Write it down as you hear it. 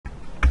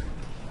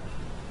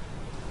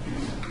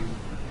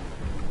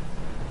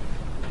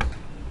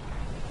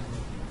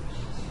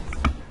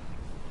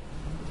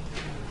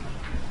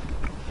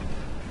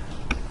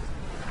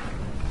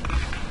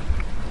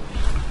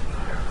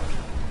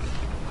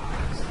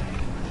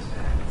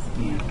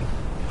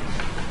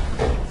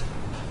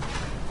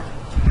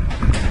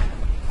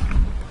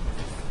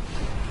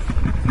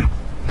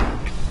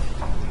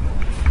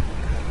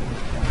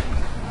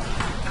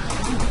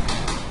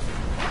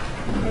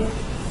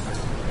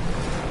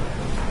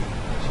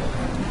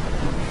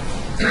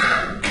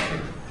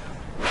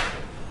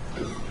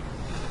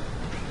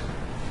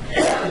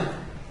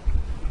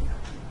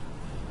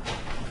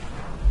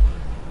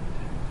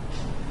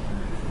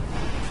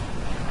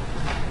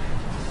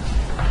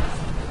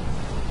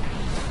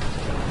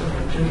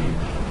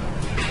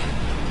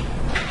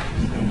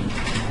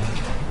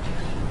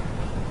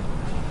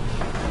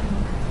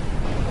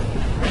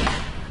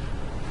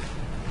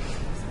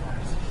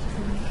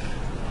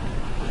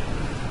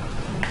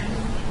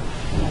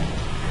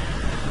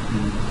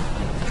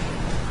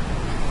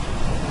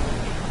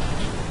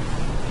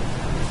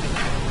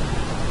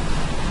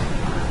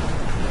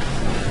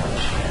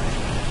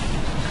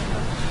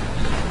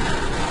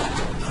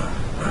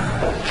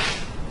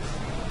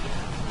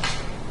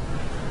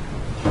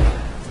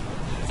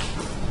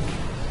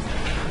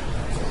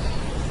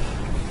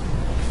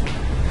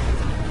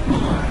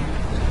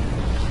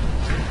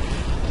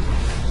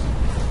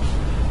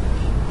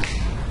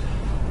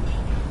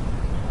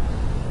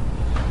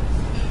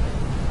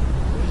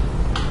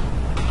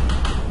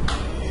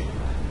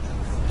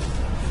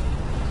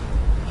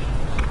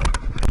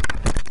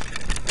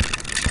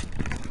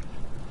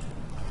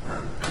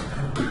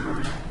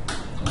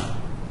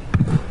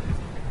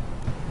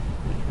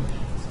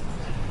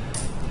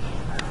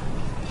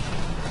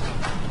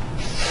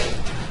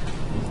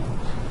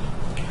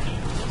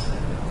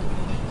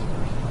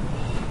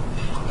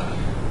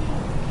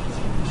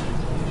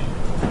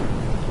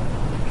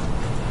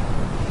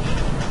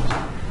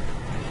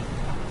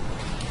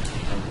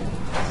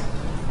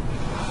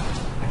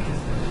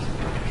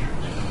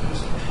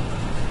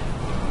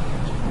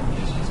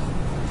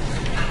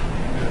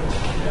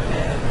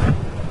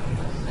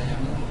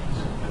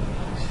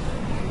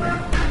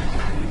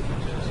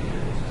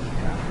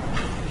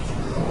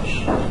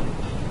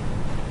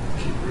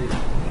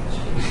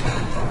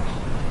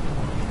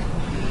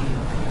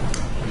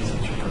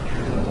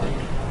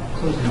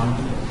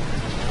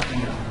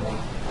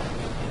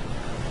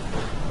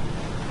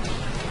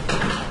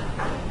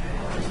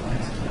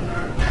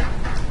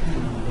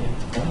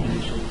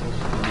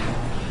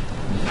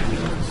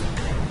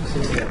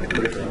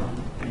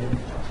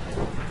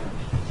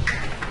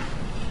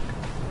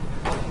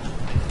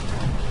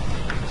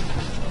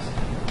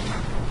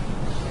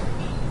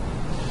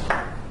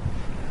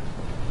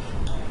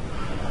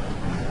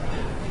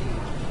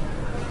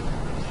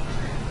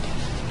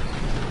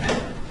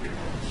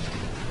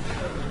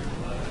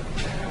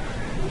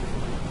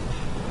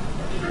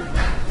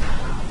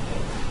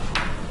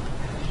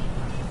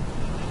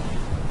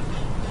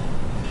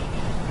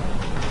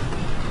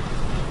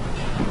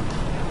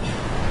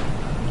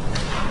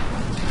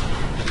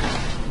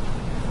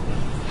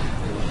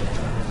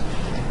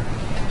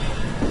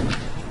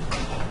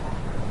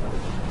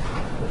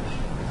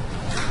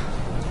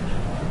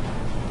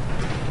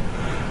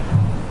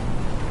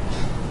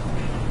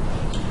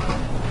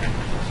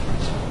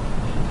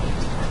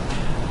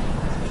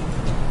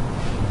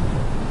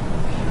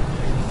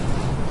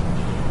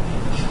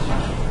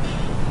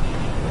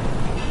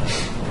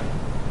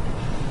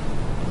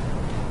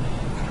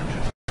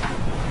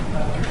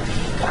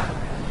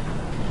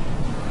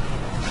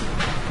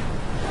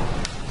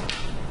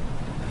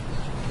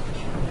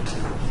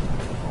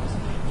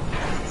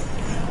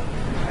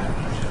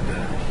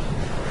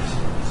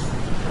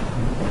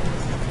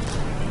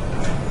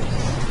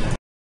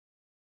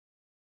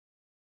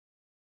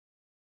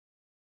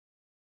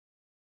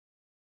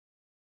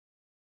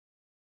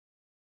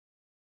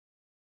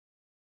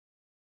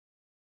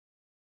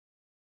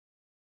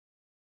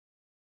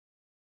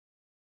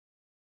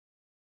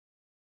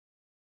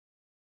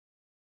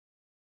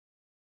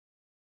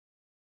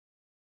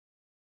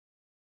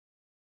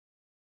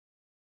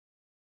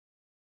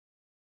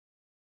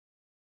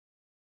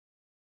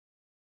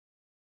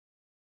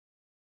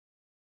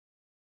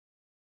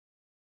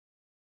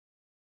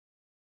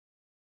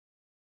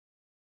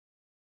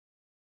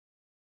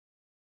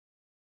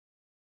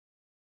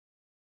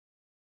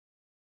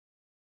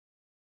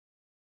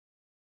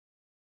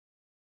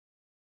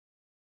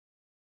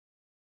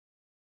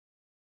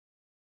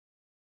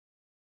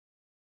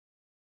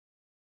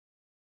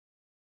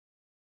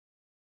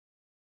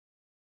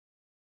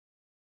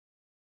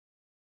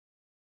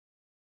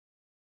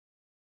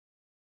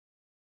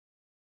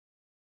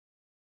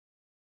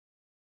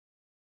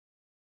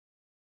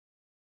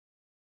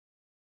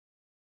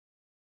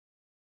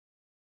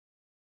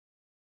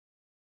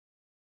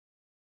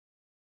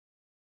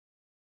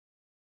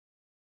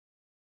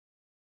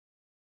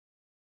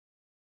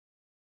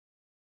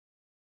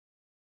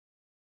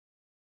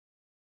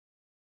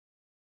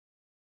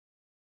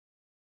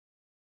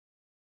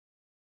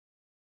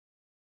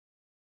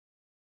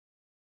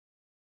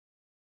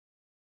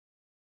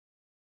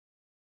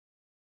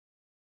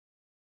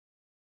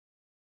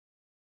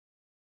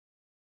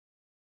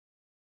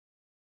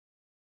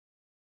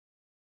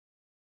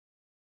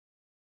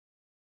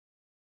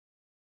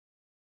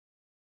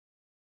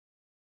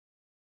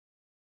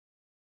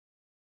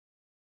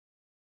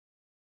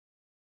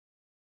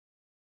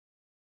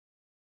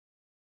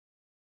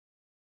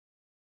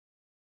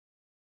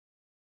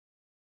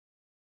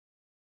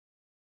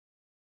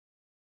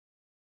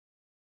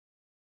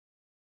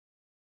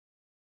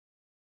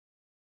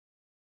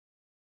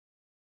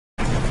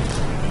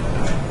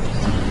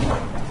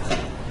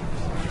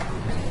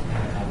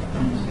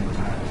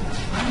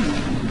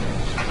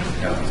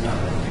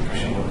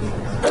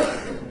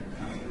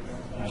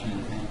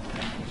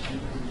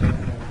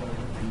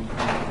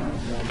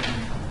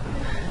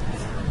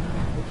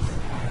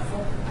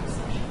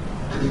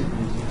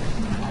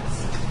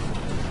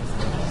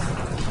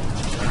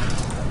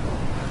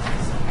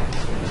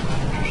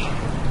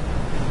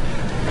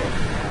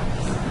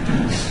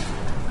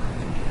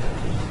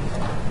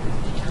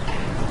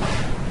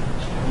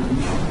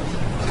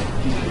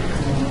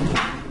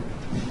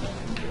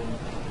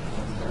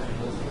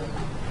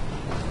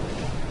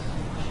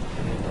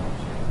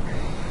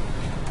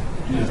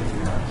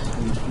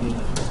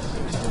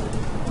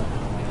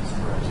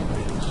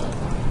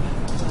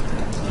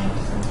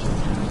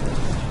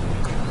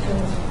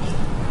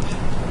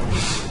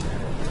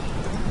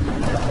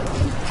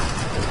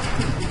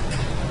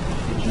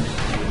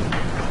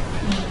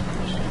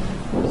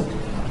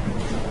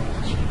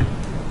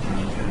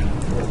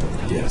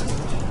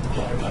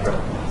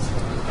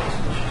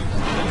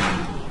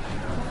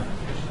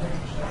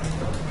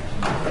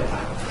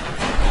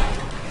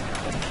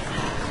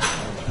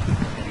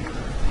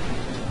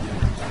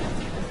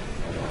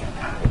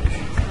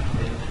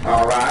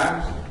All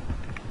rise.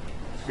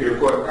 Superior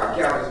Court of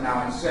County is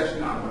now in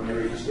session. I'm going to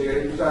read the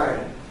state of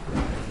society.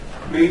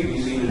 Please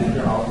be seated in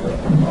your office.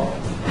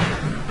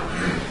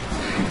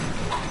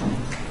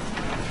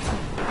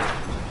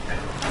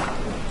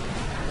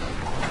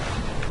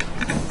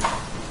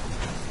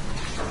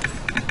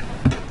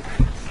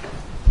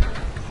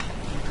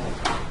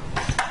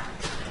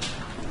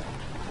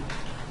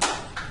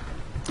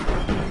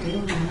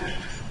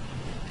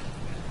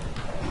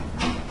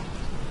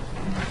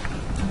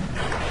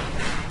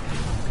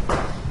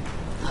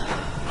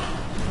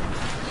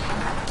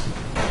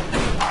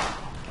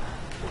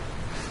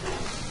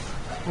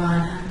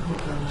 Ryan, I don't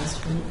go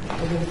last week.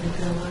 Did everything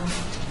go well?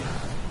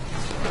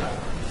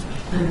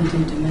 What do we do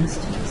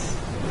domestics?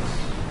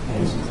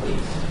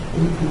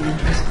 Anything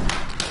interesting?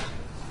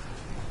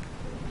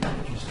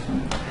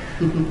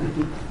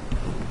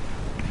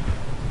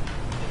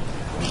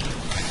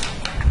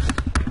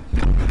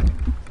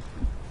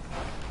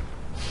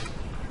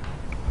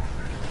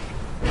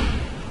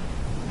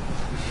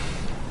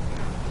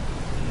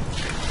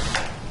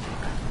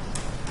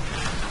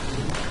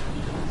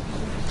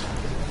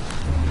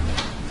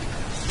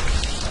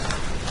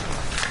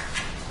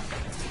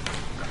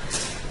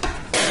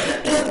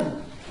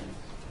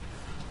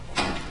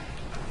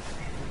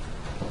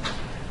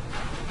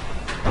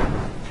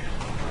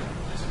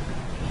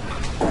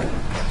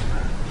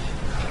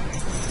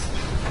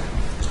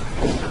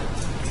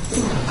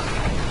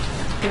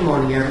 Good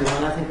morning,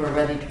 everyone. I think we're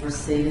ready to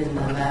proceed in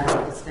the matter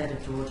of the state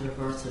of Georgia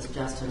versus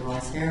Justin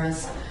Ross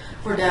Harris.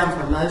 We're down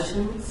for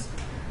motions.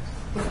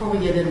 Before we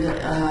get into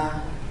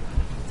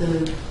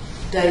the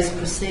day's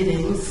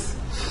proceedings,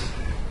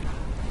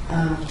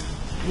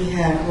 we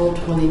have Rule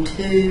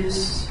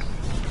 22s,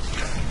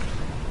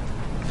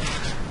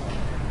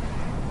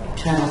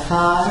 Channel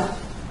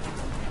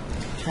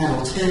 5,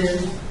 Channel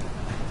 2,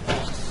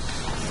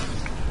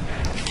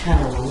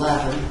 Channel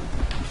 11,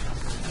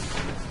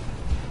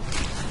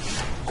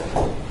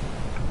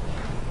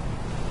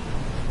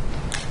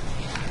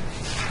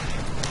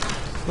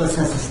 what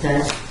says the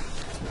state?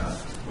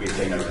 We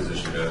take no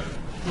position, Judge.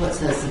 What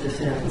says the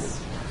defense?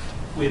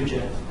 We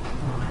object.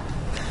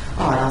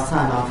 All right, I'll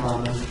sign off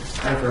on them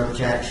over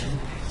objection.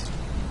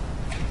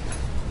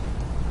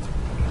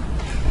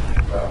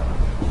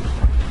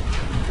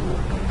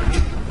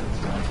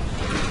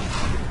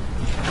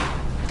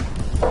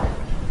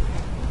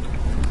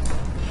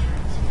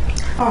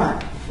 All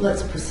right,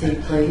 let's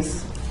proceed,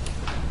 please.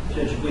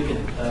 Judge, we could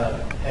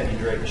have you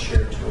direct the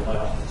sheriff to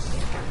allow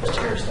Mr.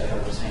 Harris to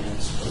have his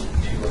hands to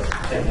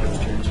take those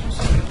during this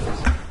proceeding,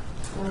 please.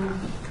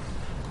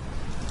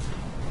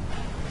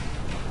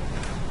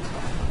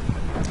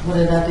 What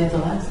did I do the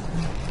last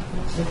time?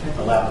 Okay.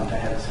 Allow him to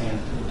have his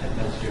hands to take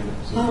those during the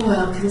proceeding. Oh,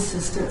 well,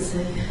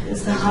 consistency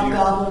is the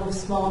hobgoblin of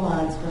small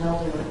minds, but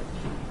I'll do it.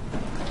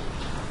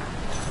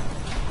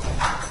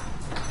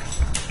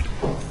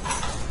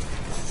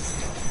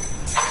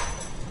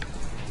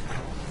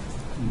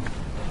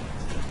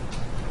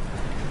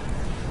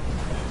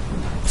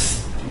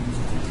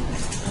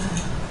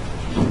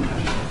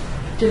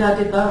 Did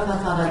I do both? I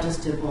thought I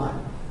just did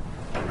one.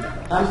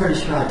 I'm pretty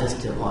sure I just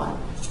did one.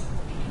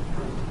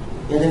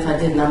 And if I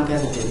didn't, I'm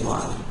going to do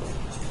one.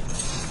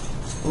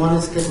 One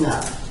is good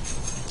enough.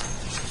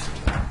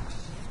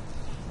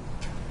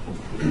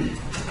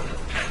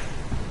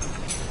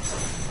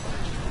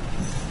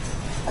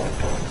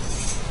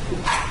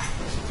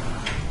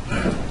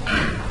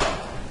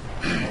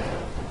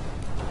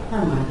 I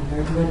don't mind. Are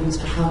you ready,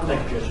 Mr. Cobb?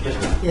 Thank you, Judge. Yes,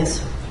 ma'am. Yes,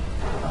 sir.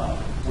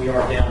 We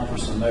are down for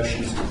some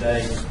motions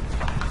today.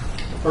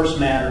 The first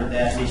matter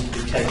that needs to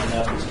be taken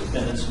up is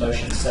Defendant's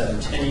Motion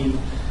 17,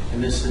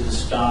 and this is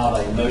styled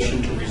a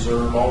motion to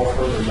reserve all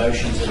further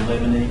motions in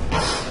limine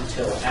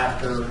until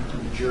after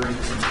the jury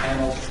is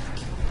impaneled.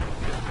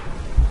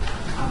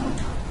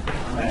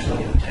 I'm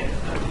actually going to take a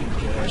note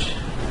here, Judge,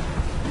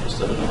 just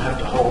so that I don't have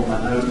to hold my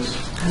notes.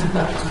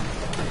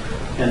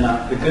 And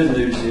the good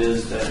news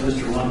is that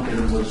Mr.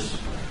 Lumpkin was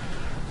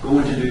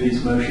going to do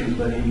these motions,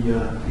 but he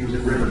was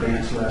at River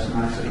Dance last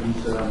night,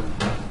 so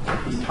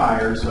he's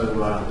tired.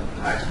 So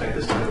I expect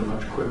this to go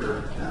much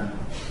quicker than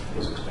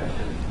was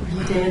expected. Are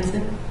you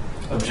dancing?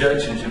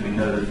 Objection should be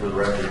noted for the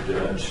record,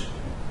 Judge.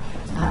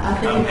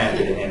 I'm happy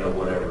to handle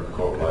whatever the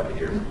court would like to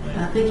hear from me.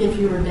 I think if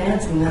you were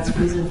dancing, that's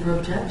reason for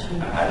objection.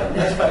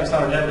 That's facts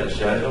on evidence,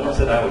 Judge. No one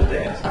said I was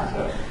dancing.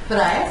 So. But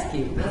I asked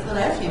you. That's what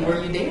I asked you. Were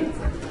you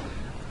dancing?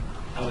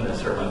 I'm going to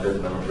assert my Fifth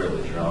Amendment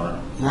privilege, Your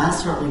Honor. I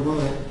certainly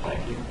would.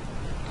 Thank you.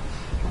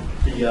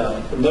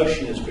 The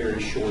motion is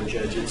very short,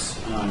 Judge. It's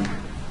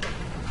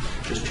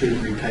just 2 or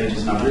 3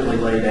 pages, and I've really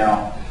laid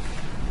out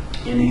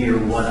in here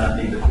what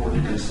I need the court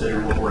to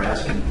consider, what we're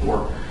asking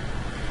for.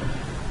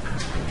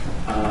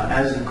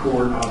 As the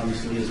court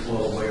obviously is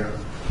well aware,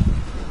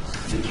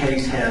 the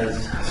case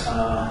has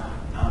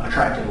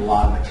attracted a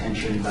lot of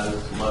attention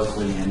both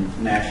locally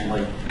and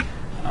nationally.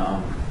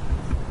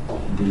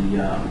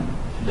 The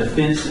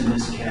defense in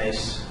this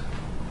case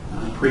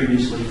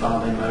previously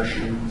filed a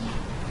motion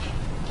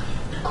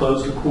to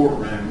close the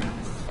courtroom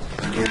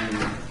during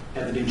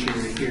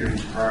evidentiary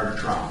hearings prior to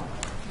trial.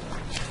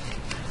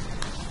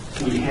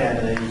 We had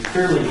a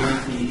fairly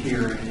lengthy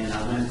hearing, and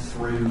I went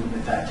through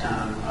at that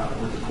time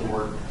with the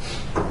court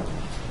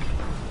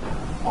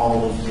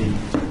all of the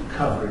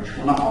coverage,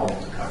 well, not all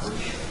of the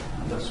coverage,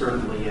 but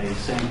certainly a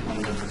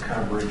sampling of the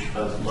coverage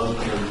both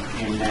locally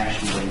and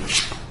nationally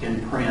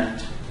in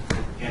print,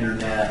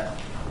 internet,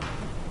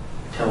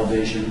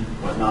 television,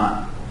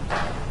 whatnot.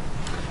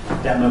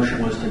 That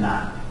motion was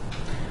denied.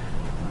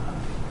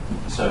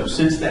 So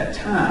since that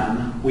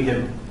time, we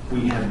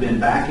have been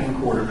back in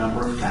court a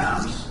number of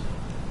times,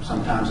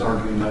 sometimes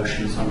arguing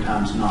motions,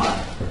 sometimes not.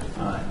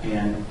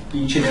 And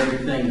each and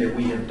everything that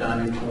we have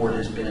done in court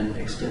has been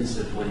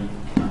extensively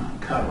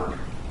covered.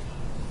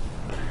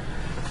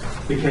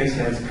 The case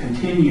has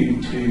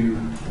continued to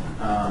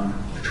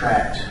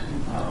attract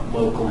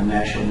local and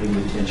national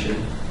media attention.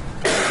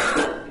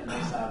 And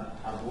as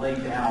I've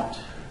laid out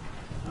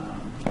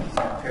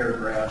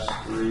paragraphs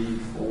 3,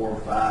 4,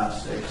 5,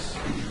 6,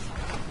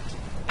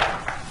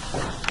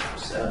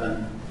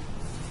 7,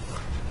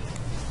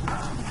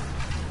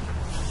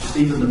 just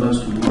even the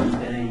most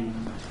mundane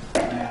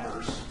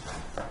matters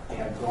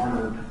have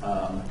garnered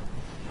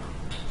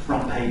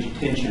front page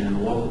attention in the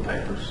local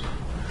papers.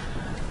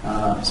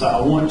 So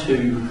I want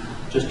to,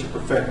 just to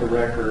perfect the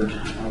record,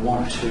 I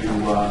want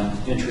to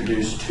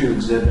introduce 2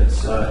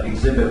 exhibits.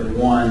 Exhibit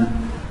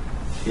 1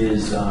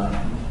 is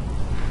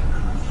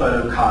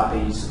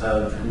photocopies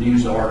of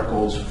news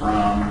articles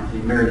from the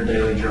Merida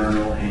Daily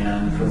Journal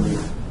and from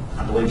the,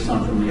 I believe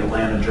some from the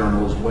Atlanta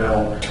Journal as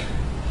well,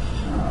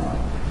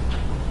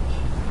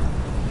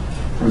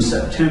 from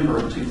September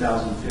of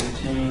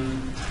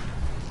 2015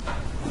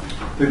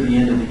 through the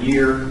end of the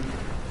year.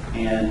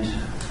 And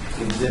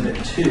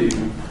Exhibit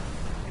 2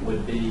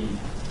 would be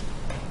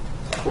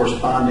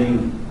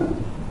corresponding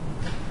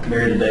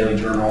Merida Daily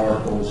Journal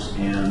articles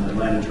and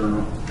Atlanta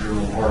Journal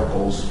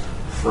articles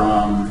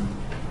from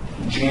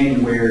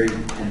January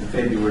and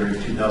February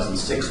of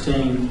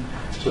 2016.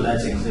 So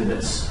that's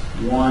Exhibits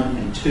 1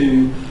 and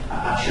 2.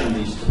 I've shown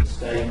these to the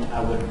state.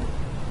 I would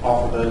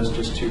offer those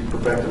just to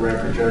perfect the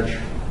record, Judge.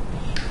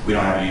 We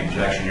don't have any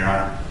objection, Your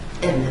Honor.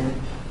 And then,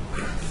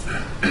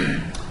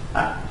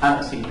 I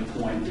don't see any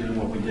point in doing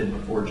what we did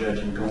before, Judge,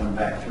 and going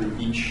back through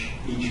each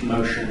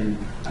motion,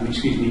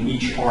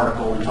 each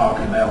article and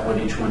talking about what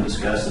each one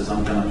discusses.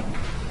 I'm going to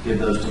give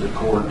those to the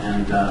court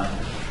and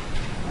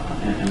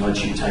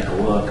let you take a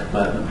look.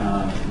 But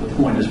the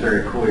point is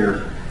very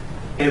clear.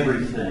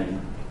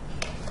 Everything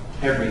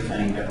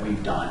that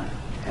we've done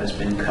has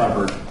been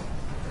covered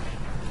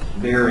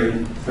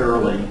very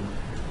thoroughly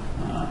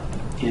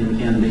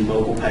in the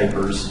local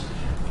papers,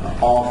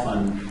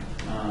 often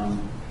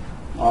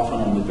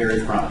on the very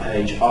front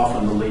page,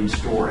 often the lead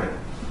story.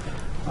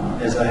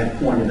 As I have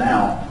pointed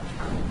out,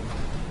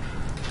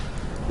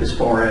 as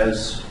far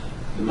as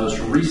the most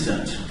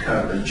recent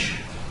coverage,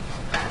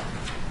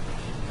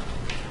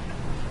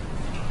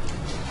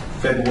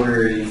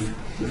 February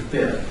the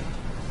 5th,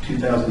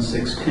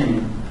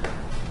 2016,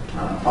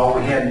 all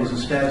we had was a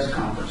status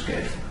conference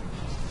schedule.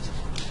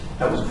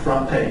 That was the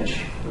front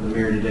page of the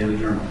Merida Daily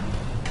Journal.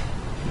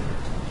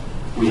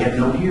 We had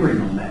no hearing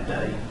on that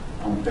day,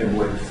 on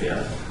February the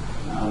 5th.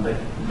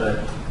 But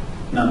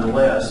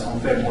nonetheless, on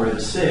February the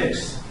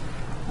 6th,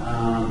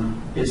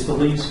 it's the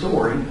lead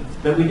story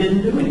that we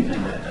didn't do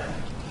anything that day.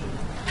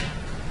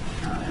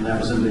 And that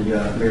was in the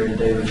Merida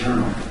Daily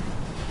Journal,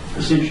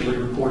 essentially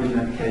reporting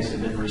that the case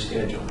had been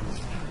rescheduled.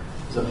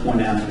 As I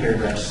point out in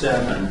paragraph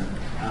 7,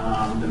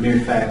 the mere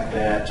fact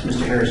that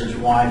Mr. Harris's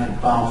wife had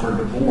filed for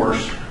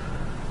divorce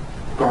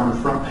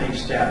garnered front page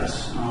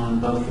status on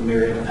both the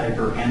Merida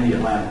paper and the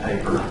Atlanta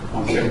paper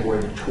on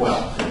February the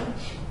 12th,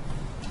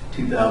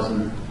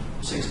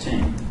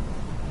 2016.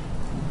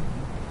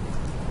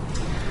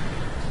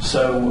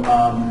 So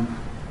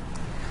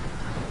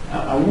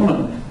I want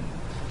to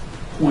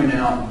point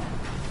out,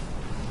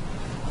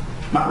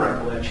 my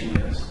recollection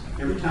is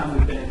every time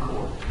we've been in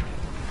court,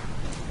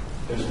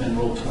 there's been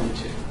Rule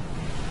 22.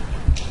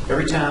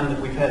 Every time that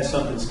we've had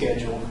something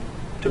scheduled,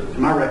 to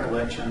my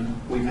recollection,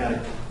 we've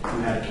had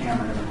a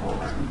camera in the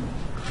courtroom.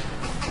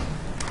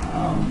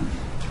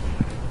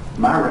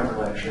 My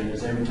recollection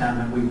is every time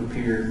that we've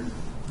appeared,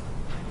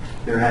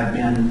 there have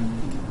been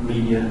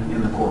media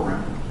in the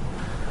courtroom.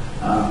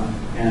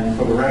 And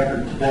for the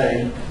record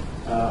today,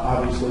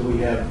 obviously we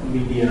have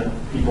media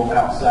people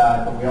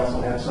outside, but we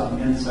also have some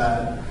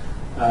inside,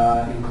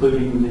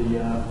 including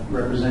the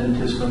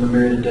representatives from the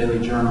Merida Daily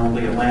Journal,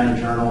 the Atlanta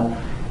Journal,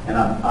 and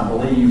I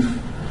believe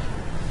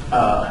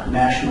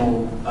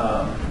national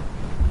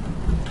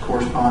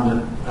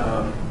correspondent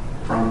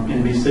from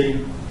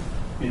NBC.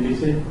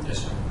 NBC? Yes,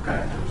 sir.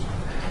 Okay.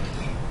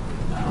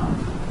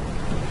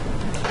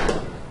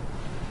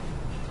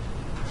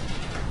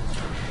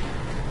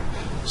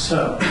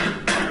 So,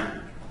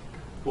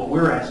 what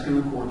we're asking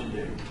the court to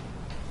do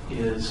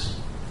is,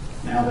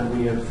 now that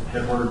we have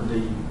heard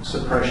the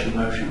suppression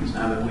motions,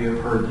 now that we have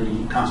heard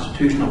the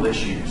constitutional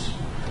issues,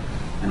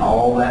 and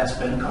all that's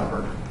been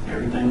covered,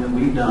 everything that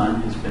we've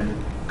done has been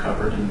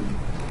covered, and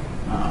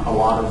a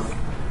lot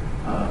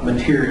of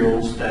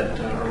materials that,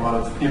 or a lot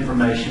of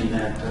information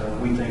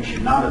that we think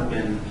should not have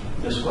been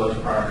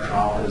disclosed prior to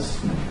trial has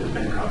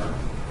been covered.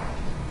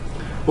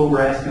 What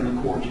we're asking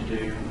the court to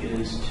do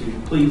is to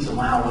please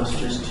allow us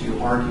just to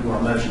argue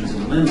our motions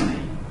in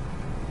limine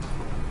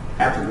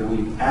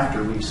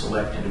after we've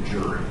selected a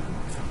jury.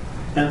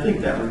 And I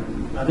think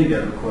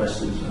that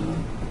request is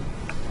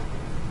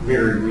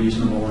very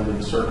reasonable under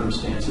the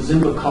circumstances,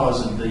 and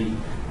because of the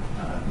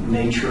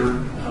nature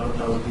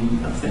of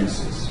the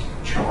offenses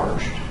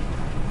charged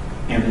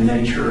and the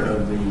nature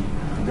of the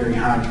very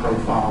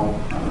high-profile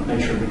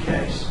nature of the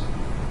case.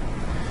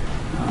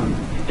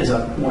 As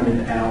I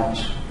pointed out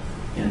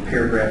in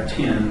paragraph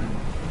 10,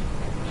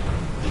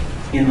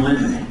 in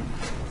limine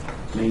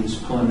means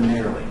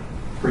preliminarily,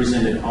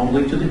 presented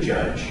only to the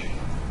judge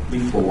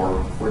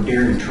before or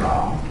during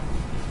trial,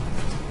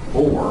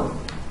 or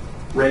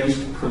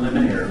raised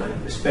preliminarily,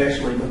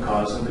 especially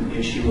because of an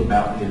issue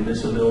about the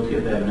admissibility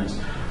of evidence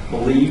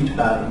believed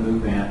by the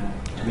movement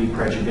to be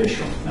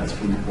prejudicial. That's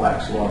from the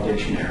Black's Law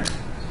Dictionary.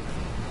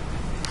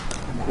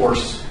 Of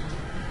course,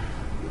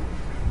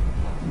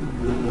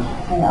 the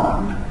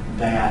harm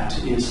that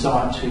is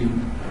sought to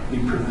be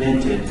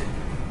prevented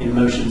in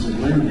motions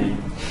in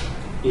limine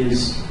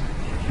is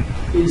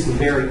the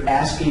very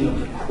asking of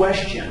the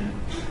question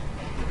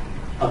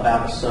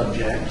about a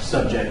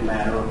subject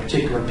matter, or a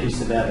particular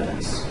piece of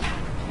evidence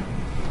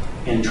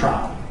in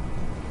trial.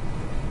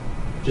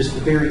 Just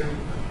the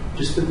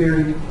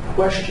very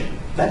question.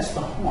 That's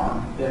the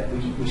harm that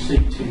we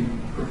seek to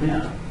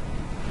prevent.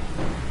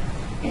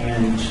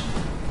 And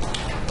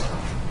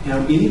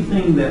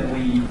anything that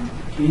we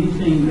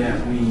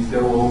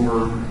go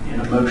over in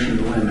a motion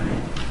to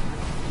limine,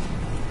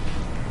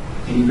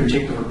 any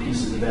particular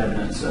pieces of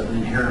evidence of an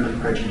inherently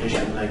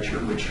prejudicial nature,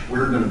 which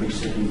we're going to be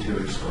seeking to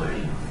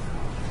exclude,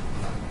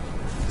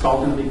 it's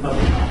all going to be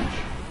public knowledge.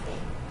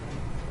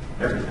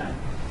 Everything.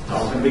 It's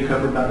all going to be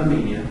covered by the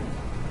media.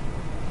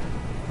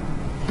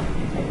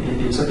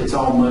 It's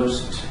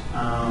almost,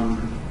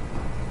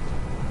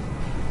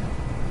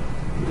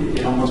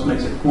 it almost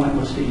makes it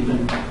pointless to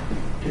even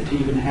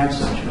have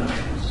such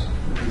motions,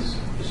 because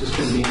it's just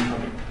going to be in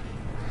public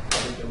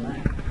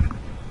domain.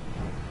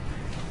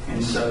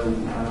 And so,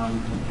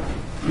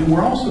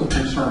 we're also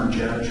concerned,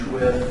 Judge,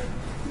 with,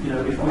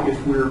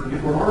 if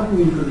we're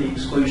arguing for the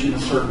exclusion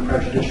of certain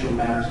prejudicial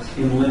matters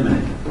in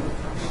limine.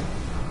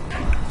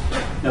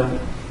 Now,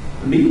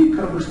 the media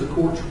covers the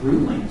court's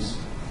rulings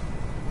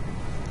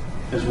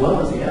as well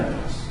as the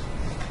evidence.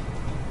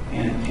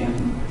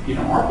 And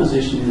our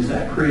position is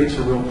that creates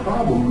a real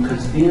problem,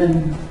 because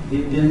then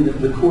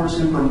the court's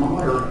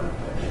imprimatur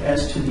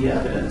as to the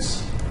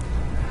evidence,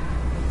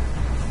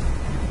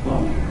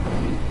 well,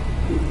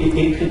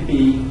 it could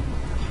be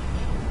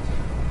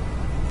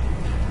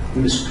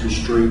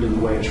misconstrued in the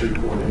way it's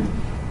reported,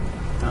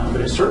 but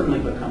it certainly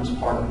becomes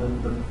part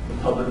of the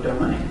public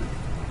domain.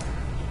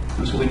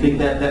 And so we think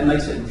that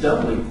makes it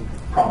doubly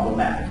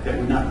problematic,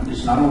 that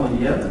it's not only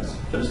the evidence,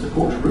 but it's the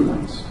court's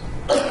rulings.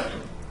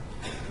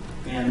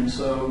 And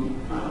so,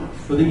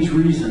 for these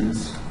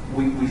reasons,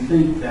 we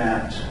think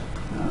that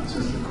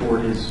since the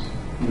court has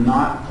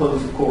not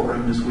closed the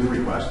courtroom as we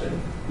requested,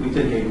 we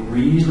think a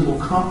reasonable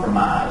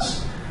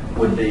compromise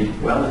would be,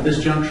 well, at this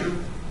juncture,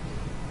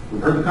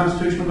 we've heard the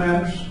constitutional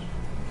matters,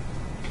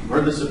 we've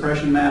heard the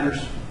suppression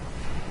matters,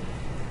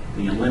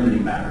 the in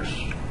limine matters,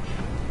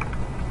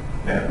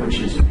 which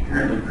is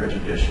inherently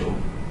prejudicial,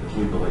 as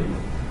we believe.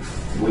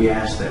 We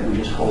ask that we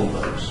just hold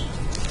those.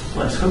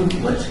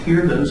 Let's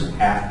hear those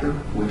after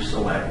we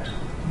select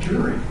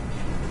jury.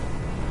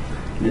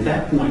 And at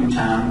that point in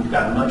time, we've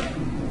got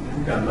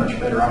much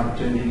better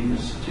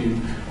opportunities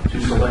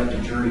to select a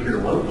jury here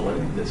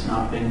locally that's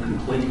not been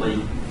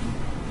completely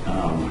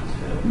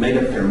made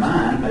up their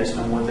mind based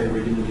on what they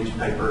read in the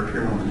newspaper or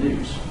hear on the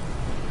news.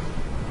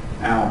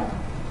 Now,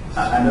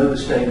 I know the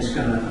state is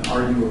going to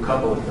argue a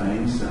couple of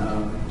things.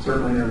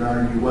 Certainly they're going to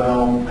argue,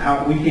 well,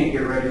 we can't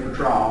get ready for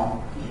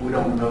trial. We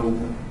don't know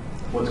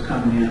what's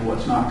coming in,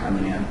 what's not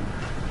coming in.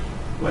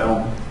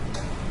 Well,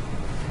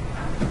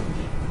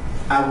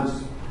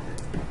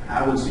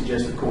 I would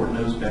suggest the court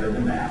knows better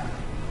than that.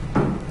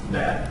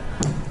 That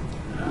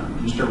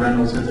Mr.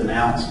 Reynolds has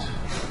announced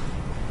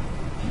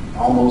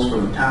almost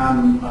from the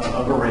time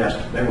of arrest,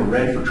 they were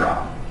ready for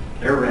trial.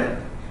 They're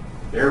ready.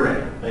 They're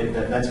ready.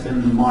 That's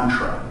been the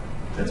mantra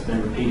that's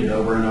been repeated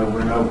over and over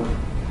and over.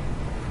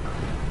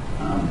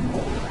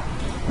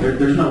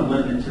 There's no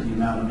limit to the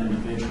amount of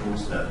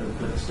individuals that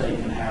the state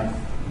can have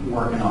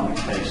working on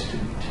the case to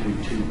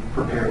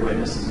prepare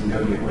witnesses and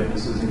go get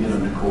witnesses and get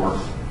them to court.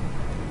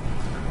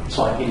 It's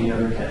like any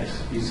other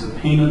case. You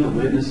subpoena the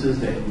witnesses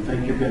that you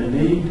think you're going to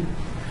need.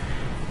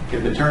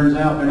 If it turns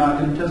out they're not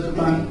going to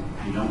testify,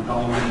 you don't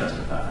call them to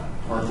testify.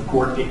 Or if the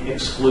court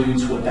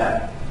excludes what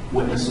that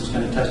witness is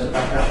going to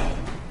testify about,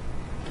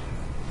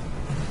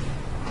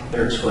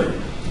 they're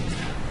excluded.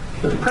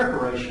 But the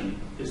preparation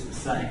is the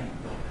same.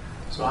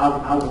 So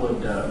I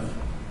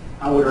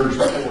would urge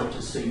the court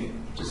to see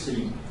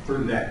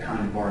through that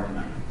kind of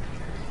argument.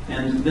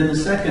 And then the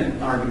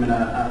second argument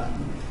I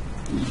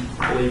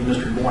believe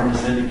Mr. Bourne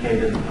has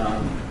indicated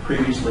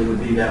previously would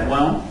be that,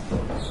 well,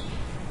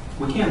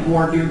 we can't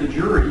voir dire the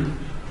jury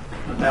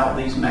about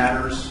these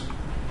matters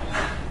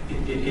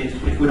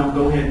if we don't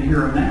go ahead and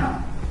hear them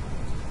now.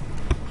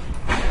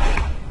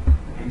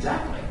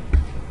 Exactly.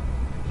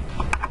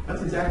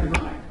 That's exactly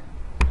right.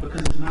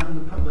 Because it's not in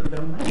the public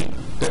domain.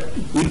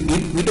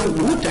 We don't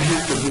want to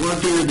have to voir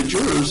dire the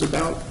jurors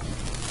about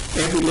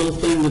every little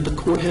thing that the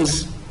court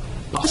has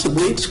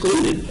possibly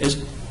excluded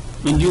as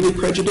unduly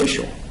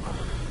prejudicial.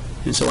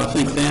 And so I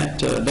think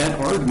that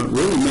argument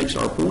really makes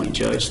our point,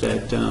 Judge,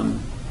 that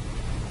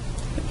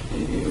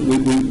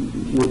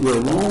we're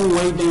a long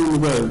way down the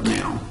road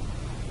now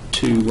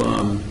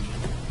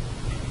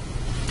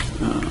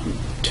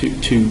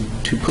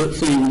to put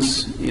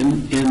things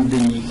in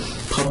the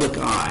public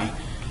eye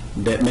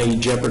that may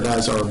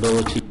jeopardize our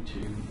ability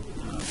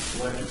to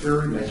select a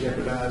jury, may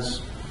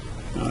jeopardize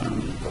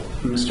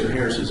Mr.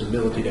 Harris's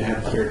ability to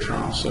have a fair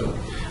trial. So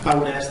I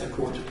would ask the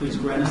court to please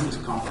grant us this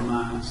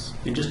compromise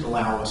and just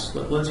allow us,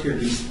 let's hear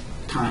these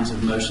kinds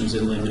of motions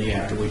in limine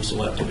after we've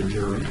selected a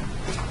jury.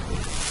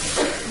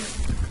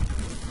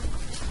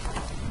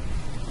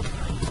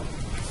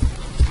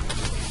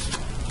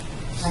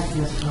 Thank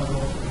you, Mr.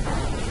 Caldwell.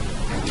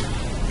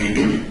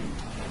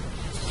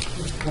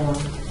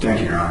 Thank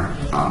you, Your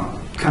Honor.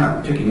 Kind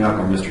of picking up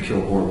on Mr.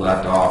 Kilgore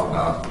left off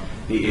about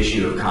the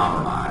issue of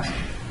compromise.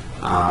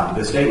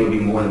 The state would be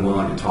more than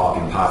willing to talk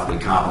and possibly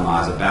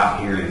compromise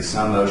about hearing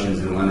some motions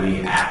in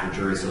limine after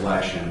jury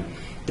selection,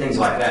 things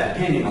like that,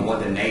 depending on what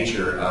the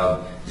nature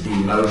of the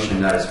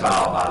motion that is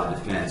filed by the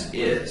defense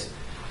is.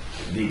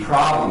 The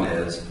problem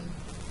is,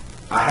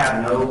 I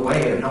have no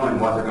way of knowing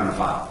what they're going to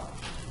file.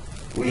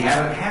 We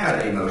haven't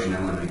had a motion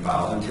in limine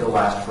filed until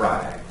last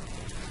Friday.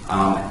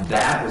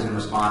 That was in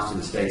response to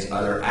the state's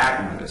other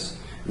act notice,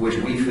 which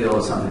we feel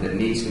is something that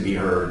needs to be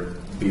heard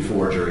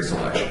before jury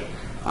selection.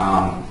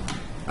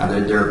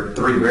 There are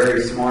three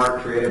very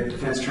smart, creative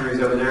defense attorneys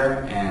over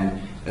there,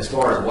 and as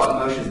far as what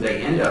motions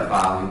they end up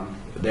filing,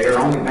 they are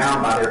only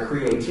bound by their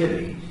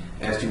creativity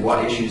as to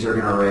what issues they're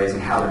going to raise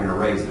and how they're going to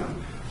raise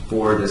them.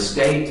 For the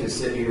state to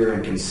sit here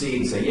and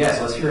concede and say, yes,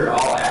 let's hear it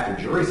all after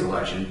jury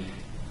selection,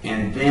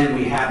 and then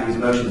we have these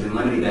motions in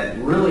limine that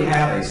really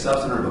have a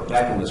substantive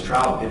effect on this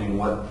trial, depending on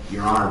what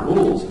Your Honor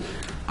rules,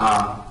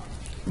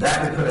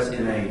 that could put us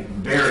in a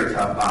very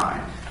tough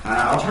bind.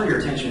 I'll turn your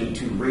attention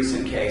to a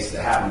recent case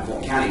that happened in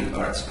Fulton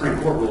County. Supreme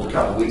Court ruled a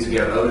couple of weeks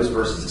ago, Otis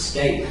versus the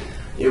state.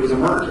 It was a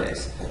murder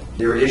case.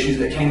 There were issues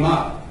that came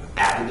up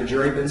after the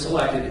jury had been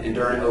selected and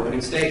during an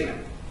opening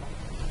statement.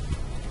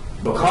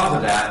 Because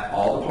of that,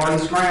 all the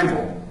parties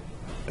scrambled,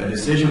 a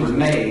decision was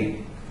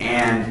made,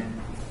 and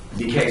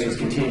the case was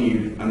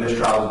continued, a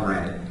mistrial was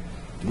granted.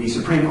 The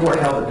Supreme Court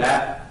held that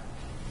that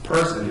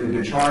person who had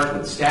been charged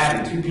with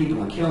stabbing two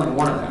people and killing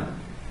one of them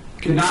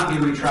could not be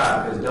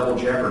retried because double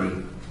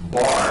jeopardy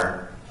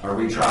barred a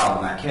retrial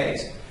in that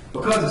case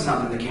because of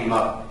something that came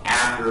up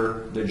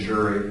after the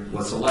jury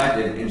was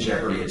selected and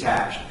jeopardy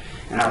attached.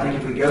 And I think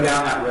if we go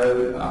down that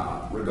road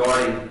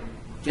regarding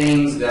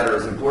things that are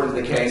as important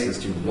to the case as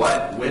to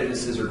what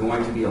witnesses are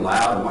going to be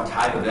allowed and what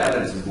type of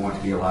evidence is going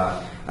to be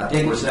allowed, I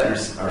think we're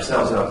setting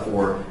ourselves up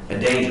for a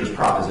dangerous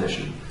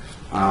proposition.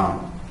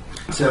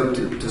 So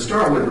to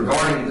start with,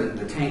 regarding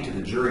the taint to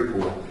the jury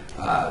pool,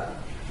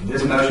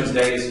 this motion's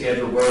date is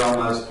scheduled. We're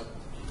almost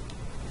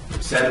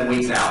 7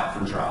 weeks out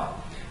from trial.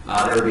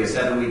 There will be a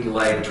 7-week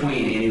delay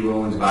between any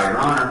rulings by Your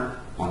Honor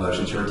on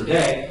motions heard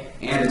today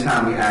and the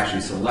time we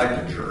actually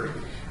select a jury.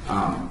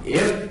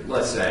 If,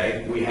 let's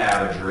say, we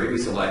have a jury, we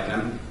select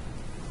them,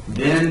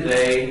 then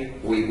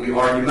we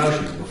argue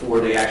motions before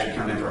they actually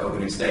come in for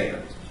opening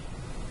statements.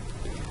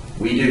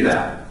 We do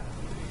that.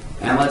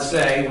 And let's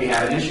say we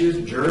have an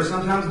issue, jurors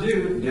sometimes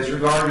do,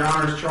 disregard Your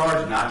Honor's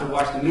charge, not to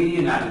watch the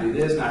media, not to do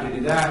this, not to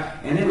do that,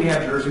 and then we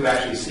have jurors who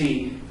actually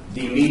see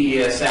the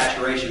media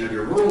saturation of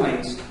your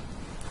rulings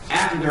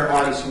after they're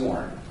already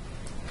sworn.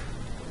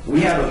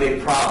 We have a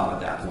big problem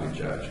at that point,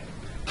 Judge.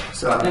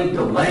 So I think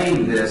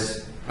delaying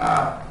this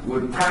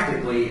would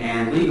practically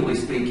and legally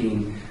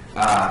speaking,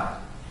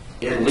 at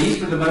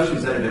least for the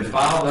motions that have been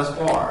filed thus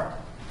far,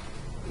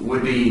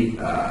 would be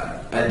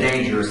a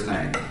dangerous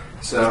thing.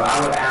 So I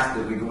would ask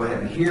that we go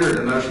ahead and hear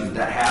the motions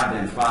that have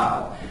been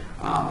filed.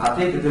 I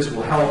think that this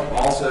will help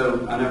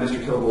also. I know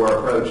Mr.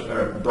 Kilgore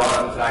brought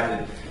up the fact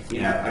that,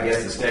 I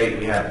guess the state,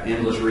 we have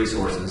endless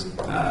resources.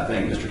 I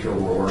think Mr.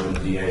 Kilgore works in the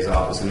DA's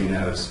office and he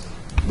knows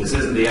this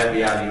isn't the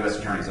FBI, the U.S.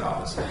 Attorney's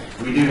office.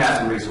 We do have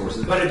some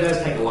resources, but it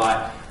does take a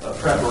lot of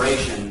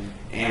preparation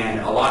and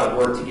a lot of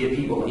work to get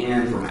people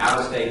in from out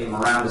of state, from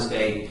around the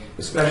state,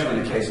 especially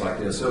in a case like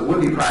this. So it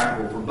would be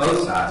practical for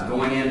both sides,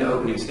 going into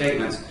opening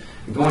statements,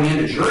 going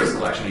into jury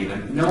selection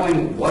even,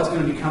 knowing what's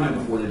going to be coming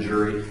before the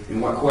jury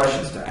and what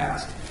questions to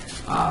ask.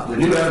 The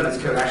new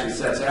evidence code actually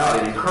sets out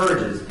and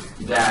encourages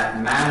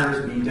that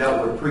matters be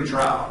dealt with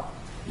pre-trial,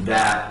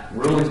 that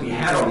rulings be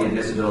had on the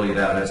admissibility of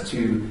evidence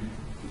to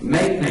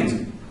make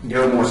things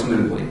go more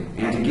smoothly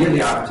and to give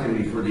the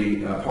opportunity for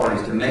the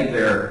parties to make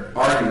their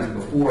arguments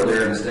before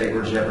they're in a state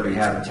where jeopardy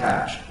has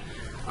attached.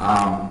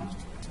 I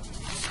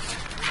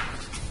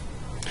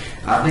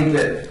think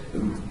that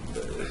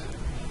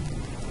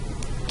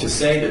to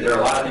say that there are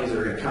a lot of things that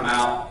are going to come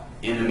out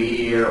in the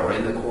media or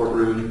in the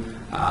courtroom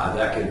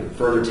that could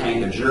further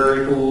taint the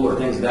jury pool or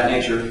things of that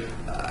nature,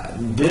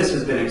 this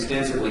has been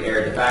extensively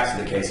aired. The facts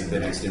of the case have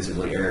been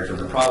extensively aired from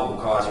the probable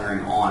cause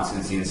hearing on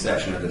since the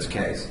inception of this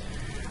case.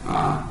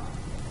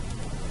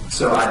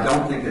 So I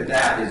don't think that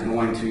that is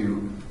going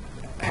to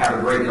have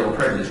a great deal of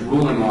prejudice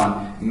ruling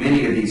on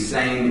many of these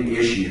same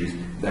issues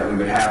that we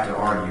would have to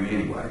argue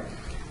anyway.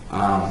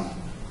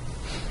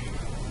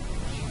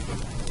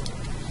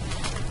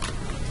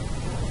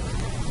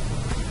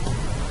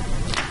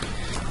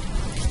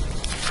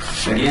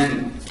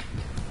 Again,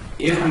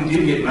 if we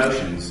do get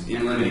motions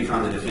in limine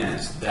from the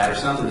defense that are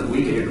something that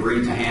we could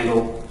agree to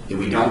handle, that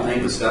we don't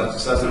think would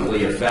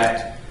substantively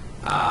affect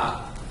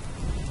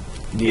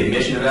the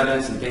admission of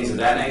evidence and things of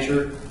that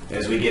nature,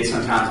 as we get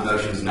sometimes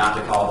motions not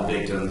to call the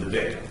victim,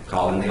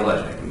 call them the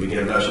alleged victim. We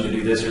get a motion to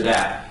do this or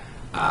that.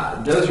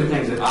 Those are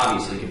things that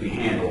obviously could be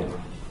handled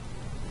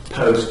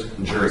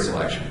post-jury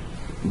selection.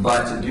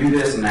 But to do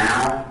this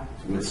now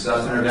with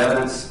substantive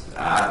evidence,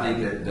 I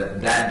think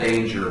that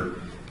danger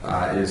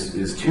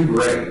is too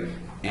great,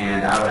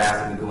 and I would ask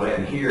that we go ahead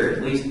and hear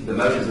at least the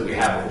motions that we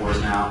have before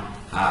us now.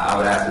 I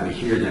would ask that we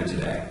hear them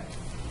today.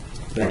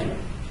 Thank you.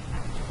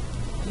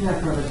 Do you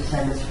have further to say,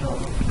 Mr.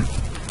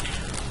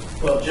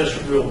 Phillips? Well,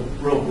 just real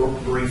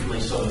briefly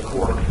so the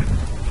court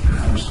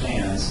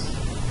understands,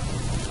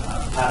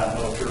 I don't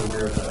know if you're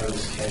aware of the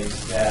Otis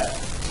case that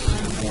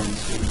we've been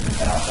speaking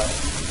about, but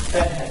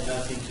that had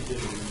nothing to do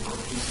with a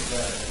piece of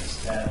evidence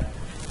that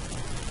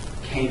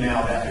came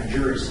out after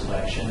jury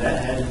selection.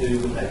 That had to do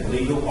with a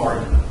legal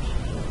argument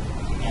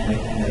and a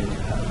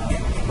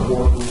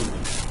court ruling.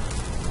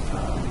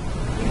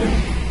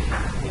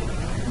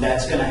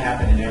 That's going to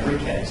happen in every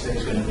case.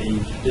 There's going to be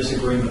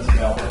disagreements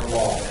about what the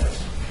law is.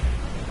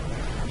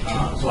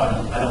 So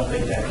I don't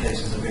think that case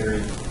is a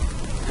very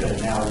good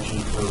analogy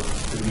for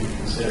you to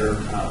consider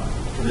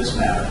for this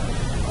matter.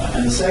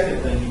 And the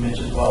second thing you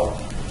mentioned, well,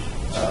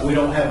 we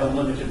don't have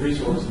unlimited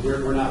resources.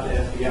 We're not the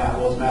FBI.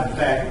 Well, as a matter of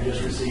fact, we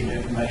just received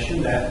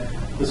information that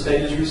the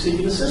state is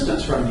receiving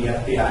assistance from the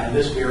FBI in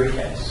this very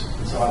case.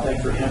 And so I think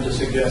for him to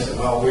suggest that,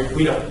 well, we're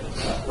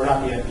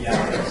not the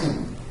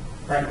FBI,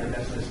 frankly,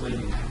 that's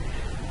misleading.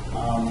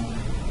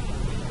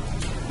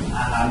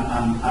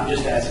 I'm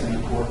just asking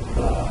the court,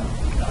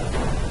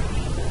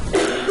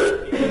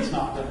 it's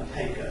not going to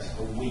take us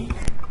a week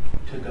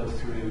to go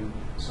through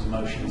some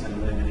motions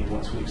in limine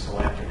once we've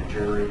selected a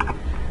jury,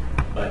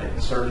 but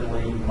it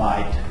certainly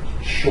might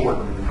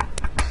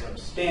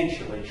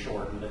substantially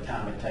shorten the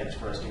time it takes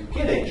for us to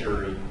get a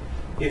jury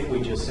if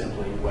we just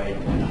simply wait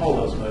and hold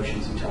those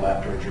motions until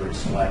after a jury is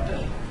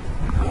selected.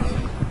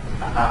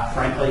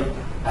 Frankly,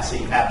 I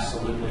see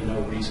absolutely no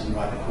reason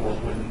why the court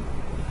would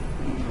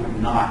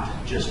not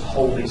just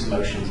hold these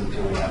motions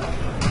until we have a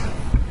jury.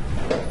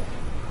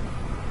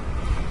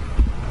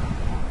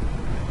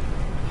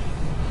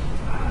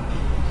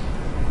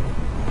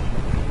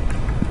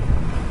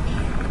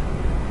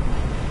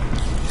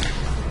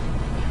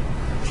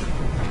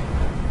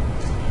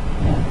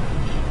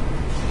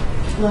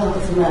 Well,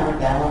 it's a matter of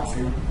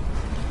balancing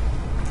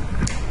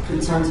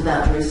concerns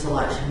about jury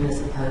selection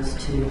as opposed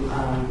to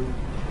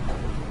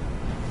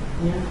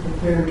the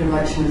clear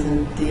directions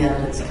in the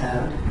evidence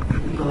code.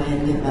 You go ahead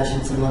and get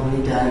motions in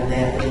limine done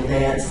in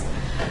advance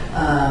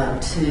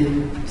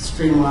to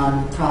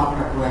streamline trial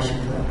preparation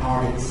for the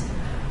parties.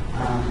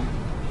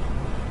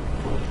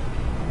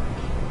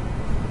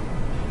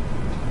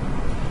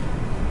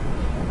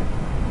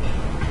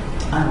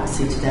 I don't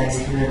see today's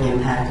hearing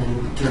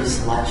impacting jury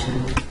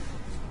selection,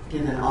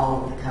 given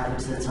all of the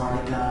coverage that's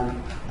already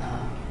gone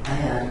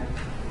ahead.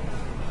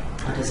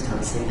 I just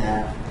don't see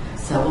that.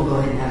 So we'll go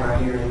ahead and have our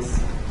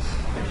hearings.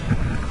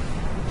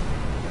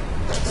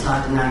 So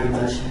I deny your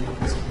motion,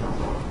 Mr.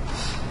 Kilgore.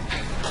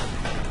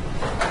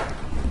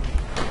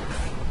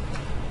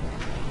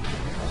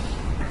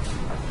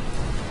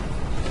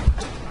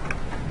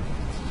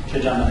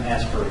 Judge, I'm going to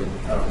ask for a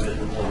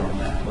written report on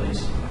that,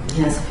 please.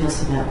 Yes, if you'll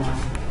submit one.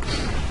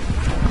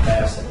 I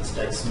ask that the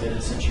state submit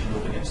it since you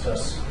ruled against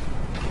us.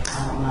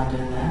 I don't mind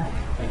doing that.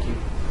 Thank you.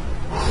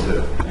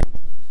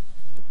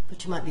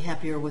 But you might be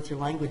happier with your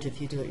language if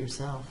you do it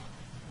yourself.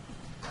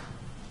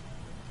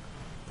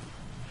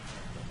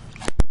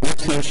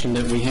 Next motion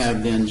that we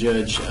have then,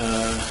 Judge,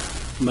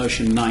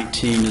 motion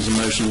 19 is a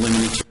motion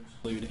limited to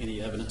include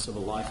any evidence of a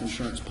life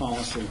insurance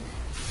policy.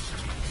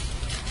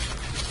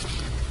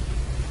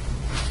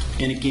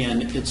 And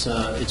again, it's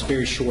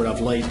very short.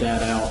 I've laid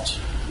that out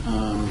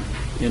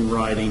in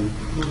writing.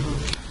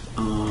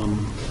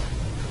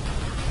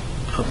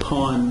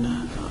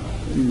 Upon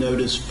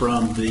notice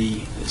from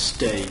the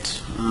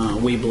state,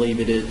 we believe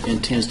it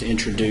intends to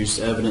introduce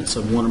evidence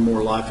of one or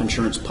more life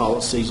insurance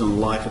policies on the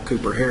life of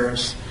Cooper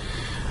Harris,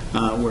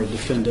 where a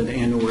defendant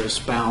and or his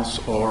spouse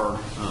are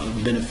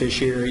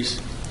beneficiaries.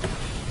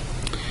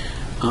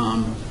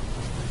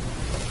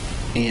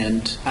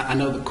 And I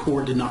know the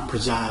court did not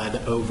preside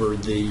over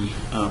the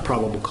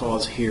probable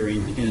cause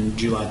hearing in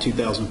July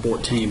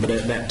 2014, but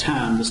at that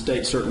time the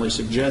state certainly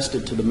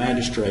suggested to the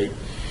magistrate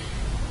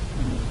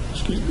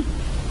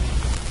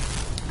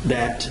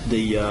that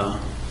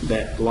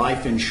that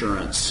life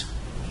insurance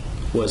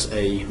was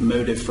a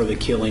motive for the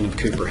killing of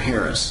Cooper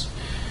Harris.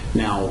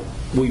 Now,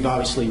 we've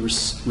obviously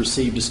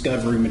received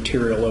discovery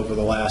material over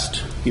the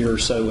last year or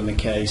so in the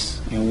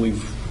case, and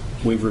we've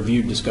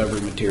reviewed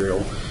discovery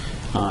material.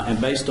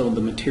 And based on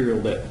the material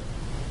that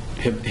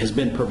has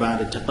been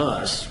provided to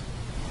us,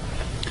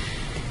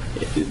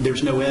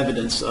 there's no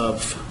evidence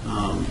of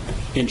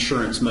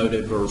insurance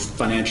motive or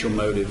financial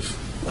motive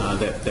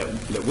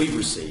that we've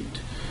received.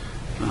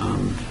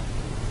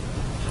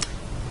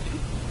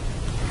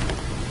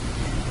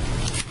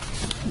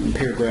 In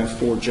paragraph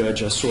 4,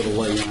 Judge, I sort of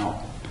lay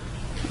out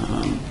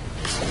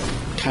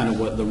kind of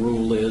what the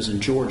rule is in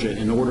Georgia.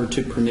 In order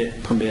to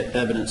permit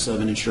evidence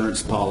of an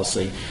insurance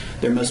policy,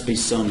 there must be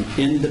some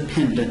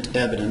independent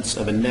evidence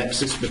of a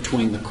nexus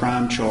between the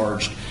crime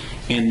charged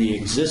and the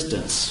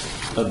existence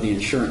of the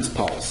insurance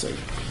policy.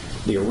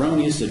 The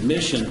erroneous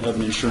admission of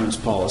an insurance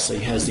policy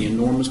has the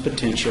enormous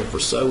potential for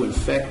so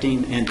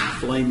infecting and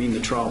inflaming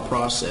the trial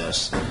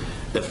process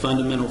that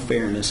fundamental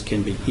fairness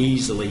can be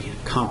easily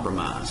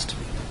compromised.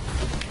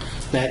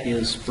 That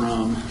is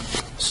from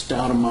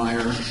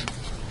Stoudemire,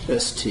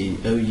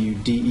 Stoudemire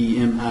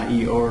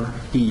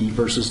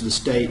versus the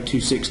state,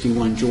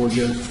 261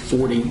 Georgia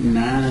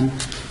 49.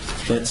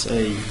 That's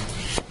a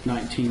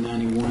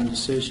 1991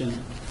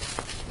 decision.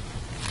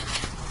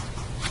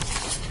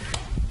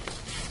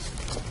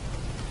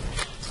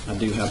 I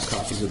do have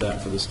copies of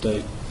that for the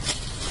state,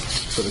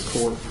 for the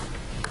court.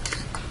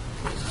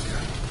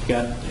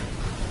 Got it?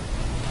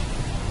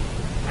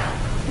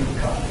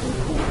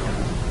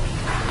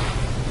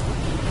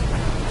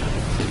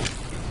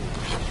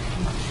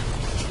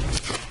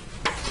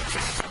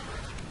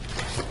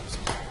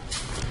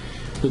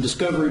 The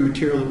discovery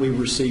material that we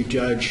received,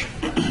 Judge,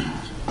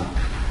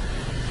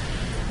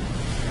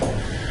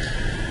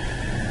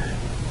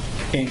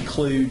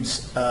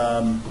 includes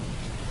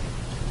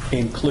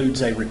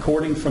a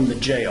recording from the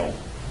jail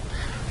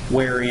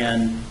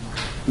wherein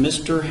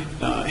Mr.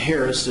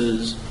 Harris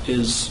is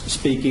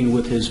speaking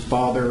with his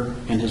father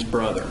and his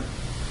brother.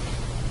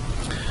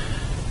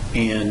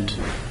 And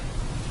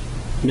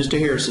Mr.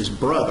 Harris's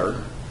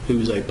brother,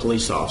 who's a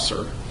police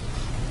officer,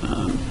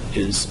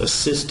 is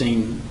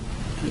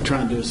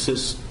trying to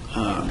assist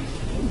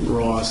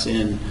Ross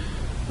in,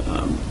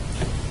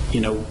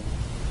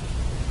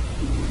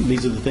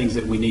 these are the things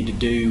that we need to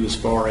do as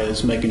far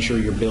as making sure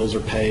your bills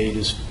are paid,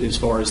 as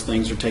far as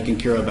things are taken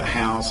care of at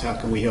house, how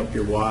can we help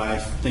your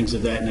wife, things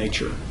of that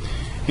nature.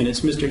 And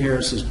it's Mr.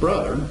 Harris's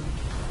brother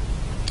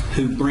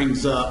who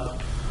brings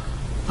up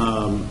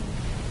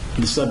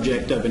the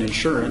subject of an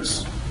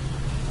insurance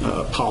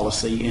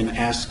policy and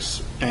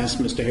asks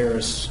Mr.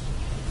 Harris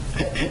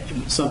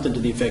something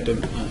to the effect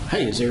of,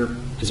 hey, is there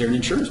an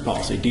insurance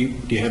policy? Do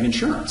you have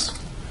insurance?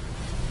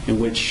 In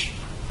which,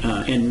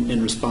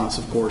 in response,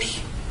 of course,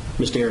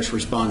 Mr. Harris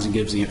responds and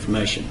gives the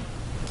information.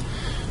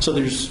 So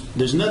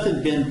there's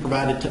nothing been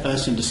provided to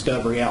us in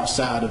discovery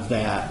outside of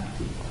that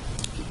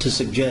to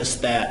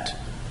suggest that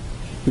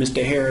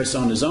Mr. Harris,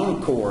 on his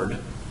own accord,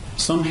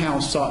 somehow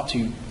sought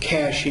to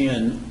cash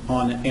in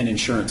on an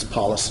insurance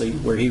policy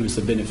where he was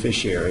the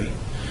beneficiary.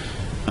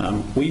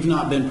 We've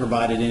not been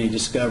provided any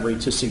discovery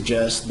to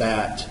suggest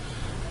that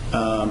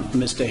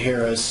Mr.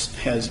 Harris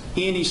has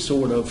any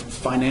sort of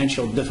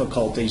financial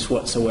difficulties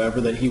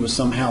whatsoever, that he was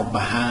somehow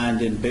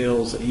behind in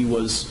bills, that he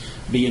was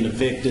being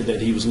evicted,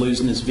 that he was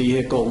losing his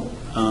vehicle,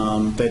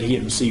 that he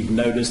had received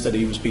notice that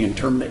he was being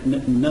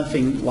terminated.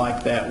 Nothing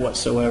like that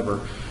whatsoever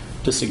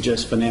to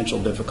suggest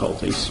financial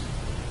difficulties.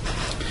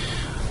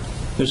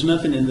 There's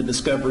nothing in the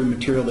discovery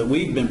material that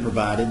we've been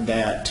provided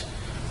that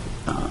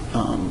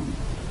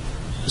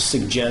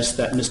suggests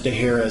that Mr.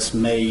 Harris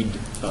made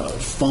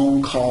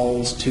phone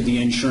calls to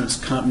the insurance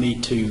company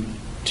to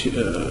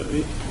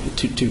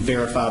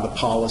verify the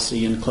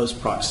policy in close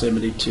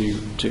proximity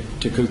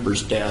to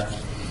Cooper's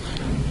death.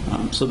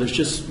 So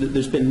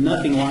there's been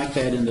nothing like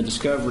that in the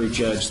discovery,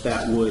 Judge,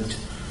 that would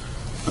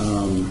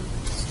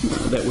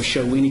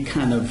show any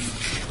kind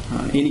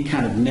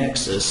of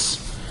nexus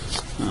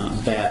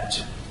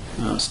that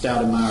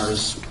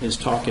Stoudemire is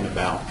talking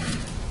about.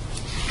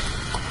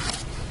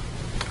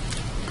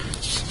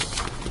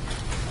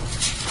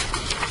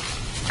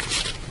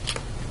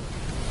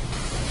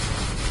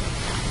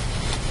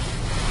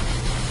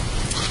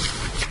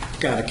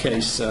 Got a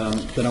case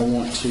that I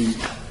want to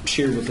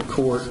share with the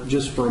court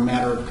just for a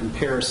matter of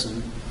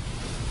comparison.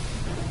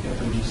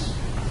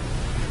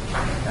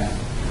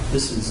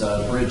 This is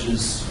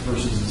Bridges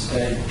versus the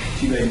State,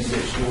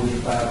 286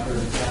 Georgia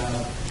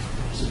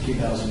 535. It's a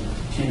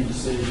 2010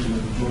 decision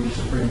of the Georgia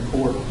Supreme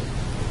Court.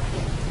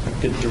 I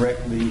could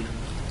direct the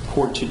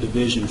court to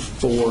Division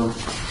 4.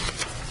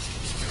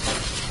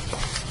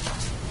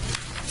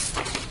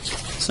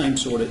 Same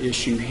sort of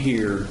issue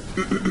here.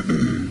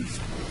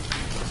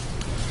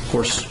 Of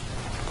course,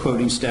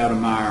 quoting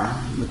Stoudemire,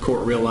 the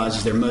court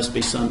realizes there must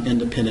be some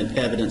independent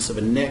evidence of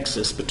a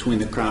nexus between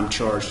the crime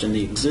charged and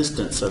the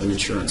existence of an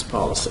insurance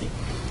policy.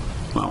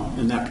 Well,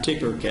 in that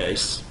particular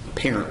case,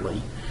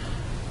 apparently,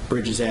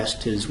 Bridges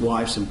asked his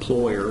wife's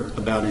employer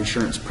about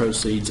insurance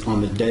proceeds on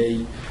the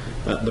day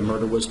the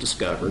murder was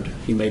discovered.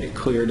 He made it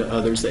clear to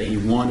others that he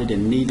wanted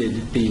and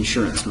needed the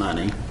insurance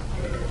money.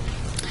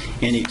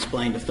 And he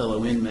explained to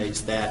fellow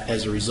inmates that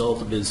as a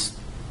result of his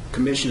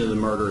commission of the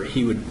murder,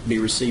 he would be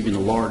receiving a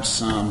large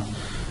sum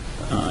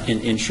in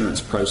insurance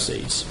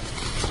proceeds.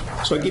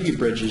 So I give you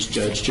Bridges,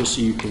 Judge, just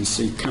so you can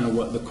see kind of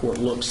what the court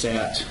looks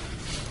at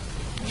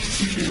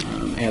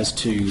as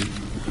to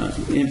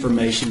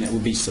information that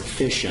would be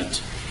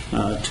sufficient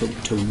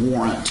to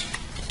warrant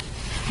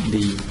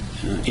the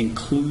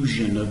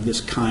inclusion of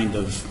this kind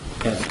of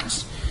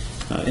evidence.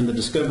 In the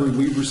discovery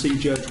we've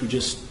received, Judge, we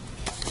just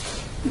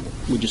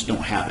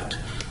don't have it.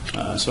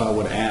 So I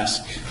would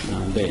ask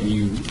that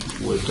you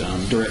would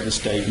direct the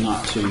state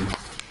not to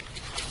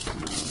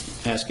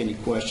ask any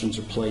questions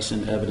or place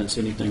in evidence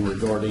anything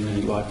regarding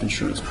any life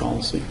insurance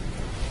policy.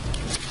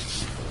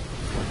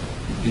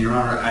 Your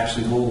Honor,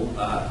 actually, we'll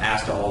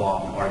ask to hold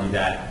off and argue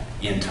that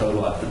in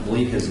total. I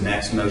believe his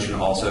next motion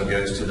also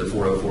goes to the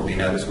 404B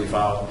notice we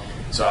filed.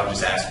 So I would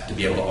just ask to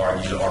be able to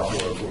argue our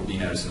 404B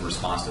notice in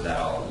response to that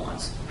all at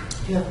once.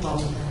 Do you have a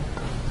problem with that?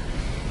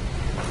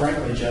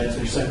 Frankly, Judge,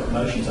 they're separate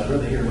motions. I'd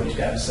rather hear what he's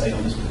got to say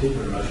on this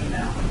particular motion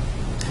now.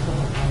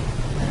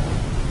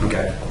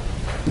 Okay.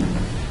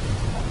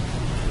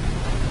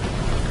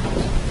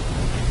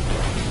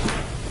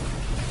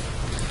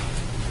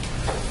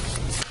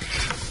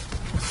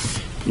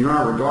 Your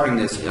Honor, regarding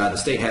this, the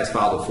state has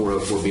filed a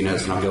 404B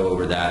notice, and I'll go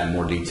over that in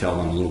more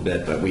detail in a little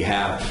bit. But we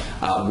have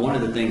one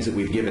of the things that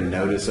we've given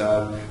notice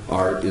of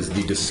is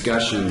the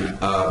discussion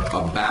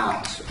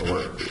about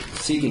or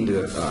seeking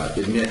to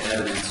admit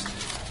evidence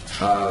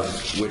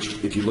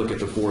which, if you look at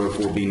the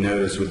 404B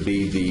notice, would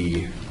be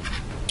the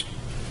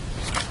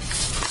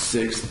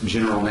 6th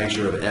general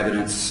nature of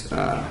evidence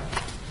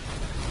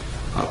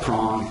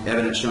prong,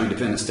 evidence showing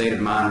defendant's state of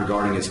mind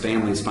regarding his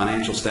family's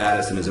financial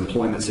status and his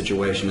employment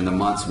situation in the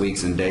months,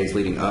 weeks, and days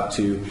leading up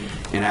to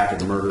and after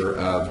the murder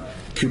of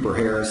Cooper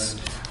Harris.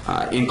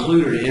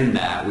 Included in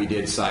that, we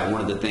did cite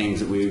one of the things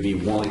that we would be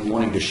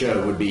wanting to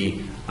show would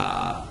be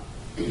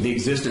the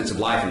existence of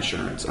life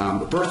insurance.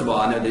 But first of all,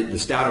 I know that the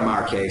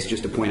Stoudemire case,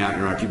 just to point out,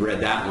 Your Honor, if you've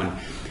read that one,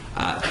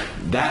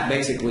 that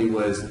basically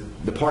was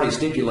the party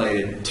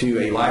stipulated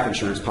to a life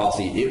insurance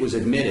policy. It was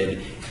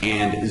admitted,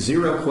 and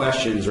 0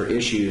 questions or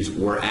issues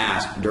were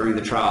asked during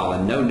the trial,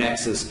 and no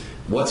nexus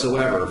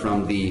whatsoever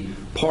from the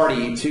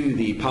party to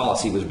the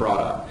policy was brought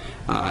up.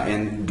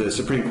 And the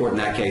Supreme Court in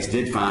that case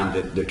did find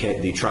that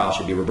the trial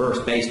should be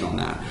reversed based on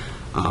that.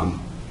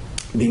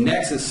 The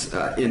nexus,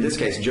 in this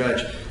case,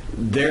 Judge,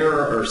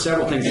 there are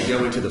several things that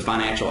go into the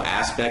financial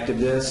aspect of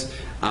this.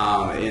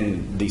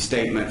 In the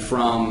statement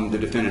from the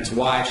defendant's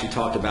wife, she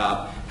talked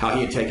about how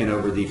he had taken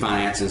over the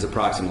finances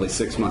approximately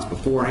 6 months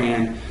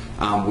beforehand.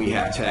 We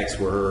have text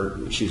where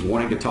she's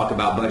wanting to talk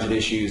about budget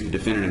issues. The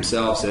defendant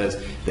himself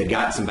says they'd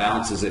gotten some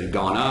balances that had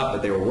gone up,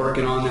 but they were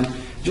working on them.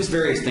 Just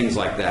various things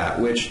like that,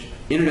 which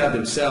in and of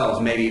themselves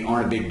maybe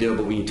aren't a big deal,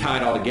 but when you tie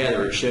it all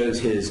together, it shows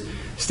his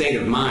state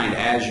of mind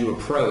as you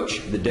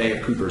approach the day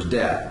of Cooper's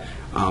death.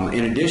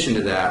 In addition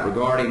to that,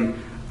 regarding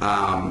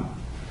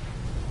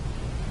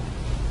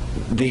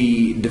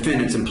the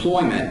defendant's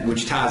employment,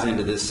 which ties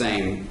into this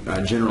same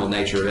general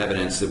nature of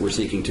evidence that we're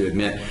seeking to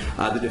admit,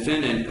 the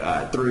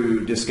defendant,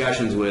 through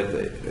discussions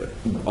with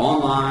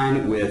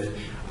online, with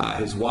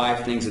his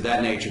wife, things of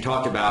that nature,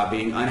 talked about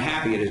being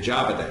unhappy at his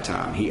job at that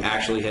time. He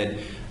actually had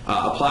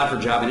applied for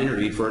a job and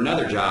interviewed for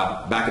another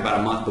job back about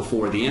a month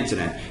before the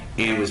incident,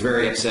 and was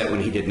very upset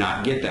when he did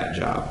not get that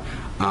job.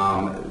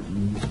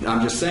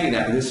 I'm just saying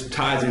that this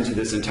ties into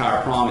this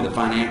entire prong of the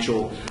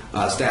financial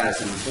status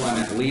and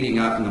employment leading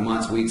up in the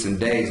months, weeks, and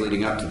days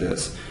leading up to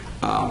this.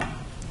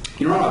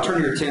 Your Honor, I'll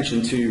turn your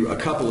attention to a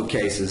couple of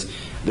cases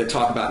that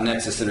talk about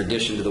nexus in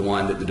addition to the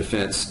one that the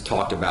defense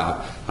talked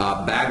about.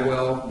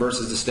 Bagwell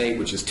versus the state,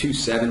 which is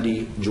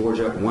 270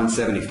 Georgia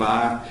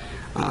 175.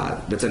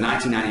 That's a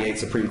 1998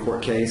 Supreme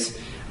Court case.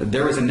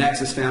 There was a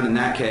nexus found in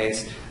that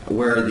case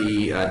where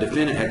the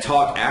defendant had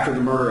talked after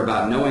the murder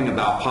about knowing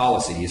about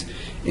policies,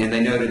 and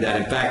they noted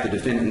that in fact the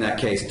defendant in that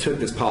case took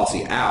this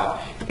policy out,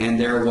 and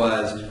there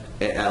was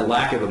a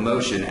lack of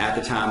emotion at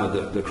the time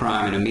of the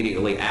crime and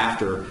immediately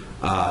after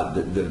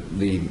the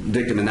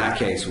victim in that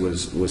case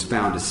was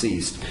found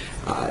deceased.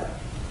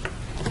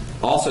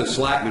 Also,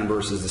 Slackman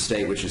versus the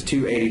state, which is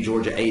 280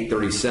 Georgia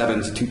 837,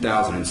 it's a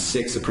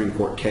 2006 Supreme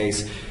Court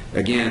case,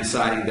 again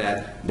citing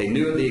that they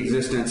knew of the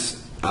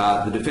existence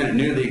The defendant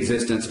knew the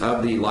existence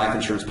of the life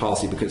insurance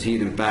policy because he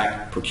had in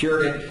fact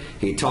procured it.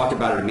 He talked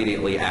about it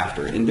immediately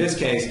after. In this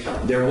case,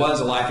 there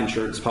was a life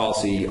insurance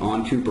policy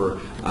on Cooper,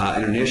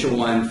 an initial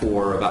one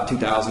for about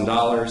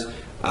 $2,000.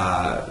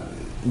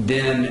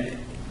 Then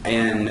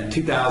in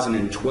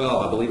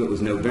 2012, I believe it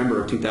was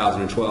November of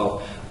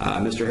 2012,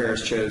 Mr.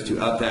 Harris chose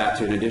to up that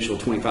to an additional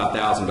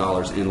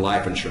 $25,000 in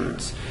life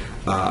insurance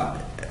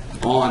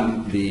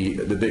on the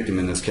victim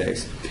in this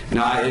case.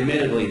 Now,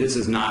 admittedly, this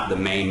is not the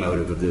main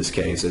motive of this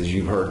case, as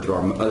you've heard through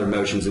our other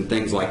motions and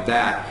things like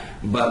that,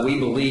 but we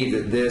believe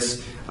that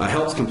this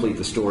helps complete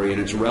the story, and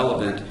it's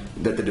relevant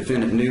that the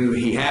defendant knew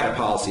he had a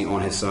policy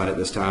on his son at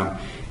this time,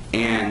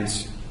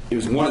 and it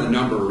was one of the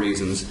number of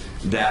reasons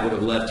that would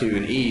have led to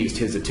and eased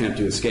his attempt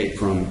to escape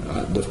from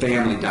the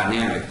family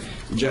dynamic.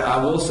 I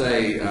will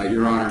say,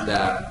 Your Honor,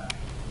 that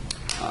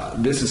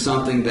this is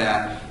something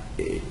that,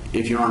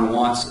 if Your Honor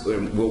wants,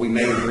 what we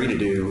may agree to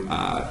do,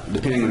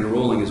 depending on the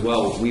ruling as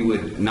well, we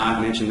would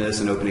not mention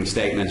this in opening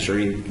statements or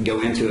even go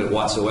into it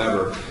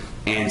whatsoever,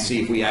 and see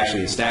if we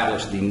actually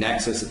establish the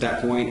nexus at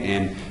that point,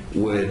 and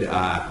would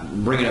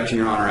bring it up to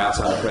Your Honor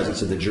outside the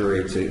presence of the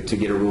jury to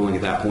get a ruling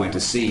at that point to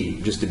see,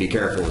 just to be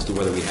careful as to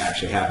whether we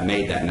actually have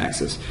made that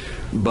nexus.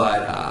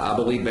 But I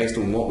believe based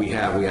on what we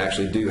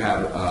actually do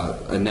have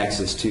a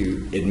nexus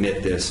to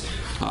admit this.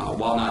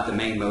 While not the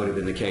main motive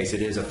in the case,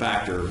 it is a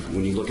factor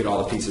when you look at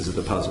all the pieces of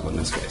the puzzle in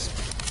this case.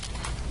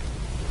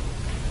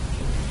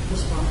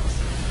 Response.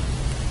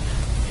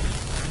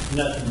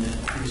 Nothing that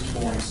Mr.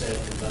 Bourne said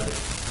about it.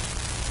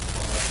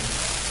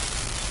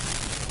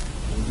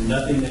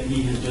 Nothing that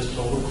he has just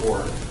told the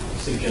court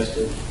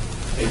suggested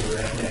a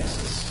direct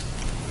nexus.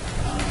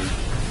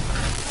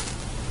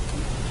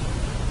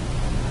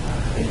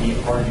 And he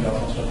argued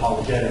almost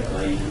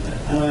apologetically that,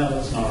 well,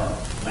 that's not our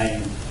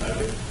main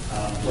motive.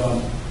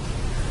 Well,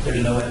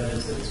 there's no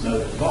evidence that it's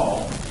motive at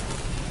all.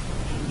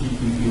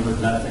 You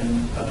heard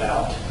nothing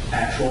about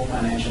actual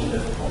financial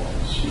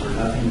difficulties. You heard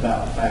nothing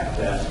about the fact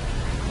that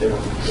they were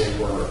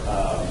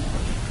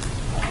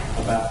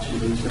about to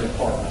lose their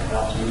apartment,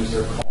 about to lose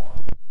their car,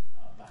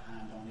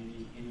 behind on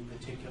any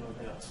particular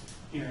bill.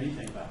 Didn't hear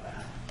anything about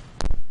that.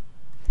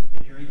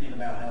 Didn't hear anything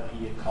about how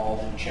he had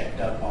called and checked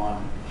up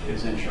on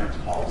his insurance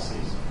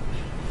policies.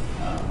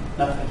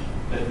 Nothing.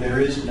 There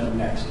is no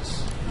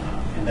nexus.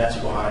 And that's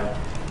why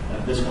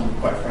this one,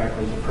 quite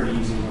frankly, is a pretty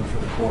easy one for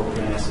the court. We're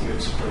going to ask you to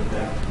exclude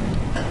that.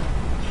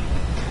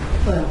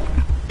 Well,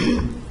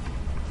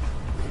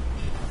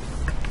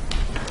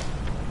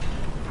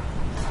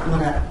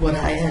 what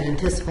I had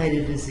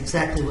anticipated is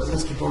exactly what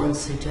Mr. Bourne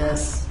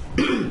suggests.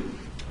 In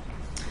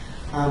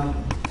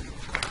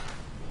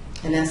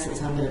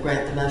essence, I'm going to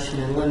grant the motion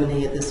in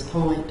limine at this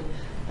point.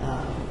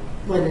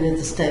 When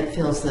the state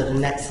feels that a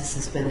nexus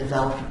has been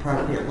developed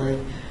appropriately,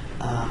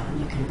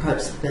 you can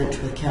approach the bench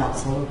with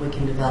counsel. We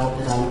can develop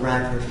it on the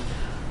record,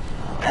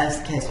 as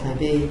the case may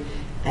be,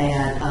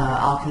 and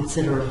I'll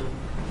consider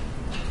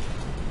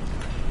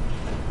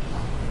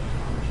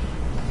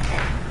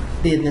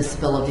the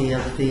admissibility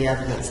of the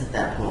evidence at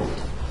that point.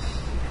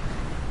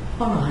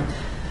 All right.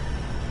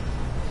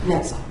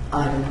 Next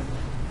item.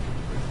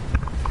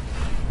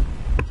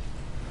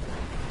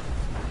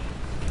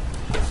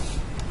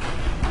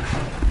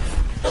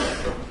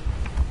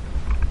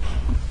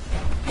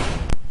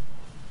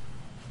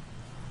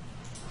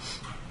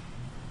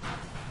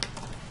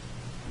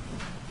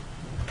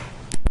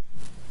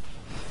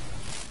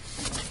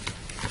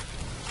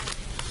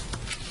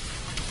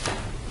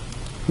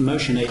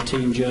 Motion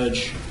 18,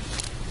 Judge.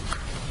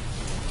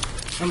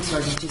 I'm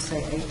sorry, did you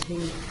say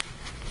 18?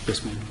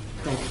 Yes, ma'am.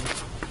 Thank you.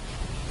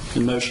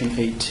 In motion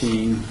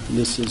 18,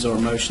 this is our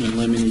motion in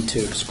limine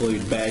to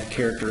exclude bad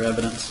character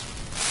evidence.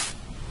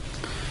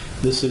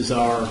 This is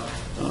our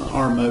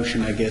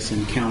motion, I guess,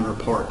 in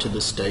counterpart to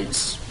the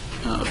state's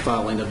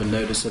filing of a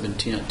notice of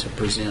intent to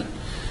present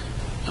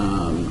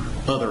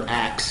other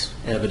acts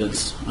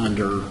evidence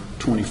under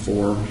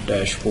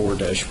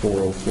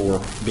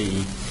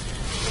 24-4-404B.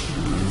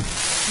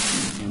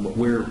 And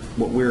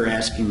what we're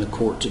asking the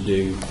court to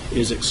do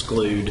is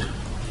exclude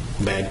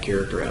bad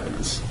character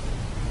evidence.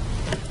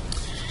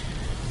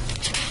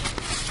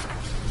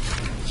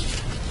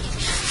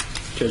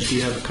 Judge, do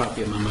you have a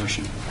copy of my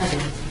motion? I do.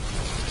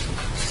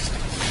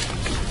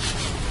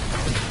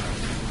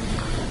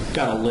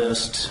 Got a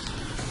list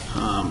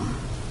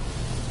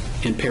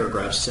in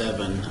paragraph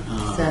 7.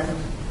 7.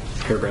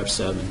 Paragraph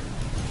 7.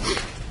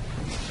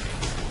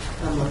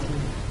 I'm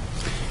looking.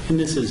 And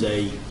this is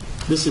a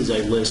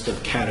list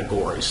of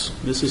categories.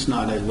 This is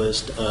not a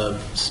list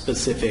of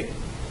specific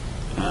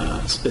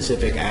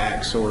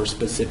acts or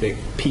specific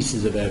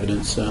pieces of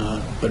evidence,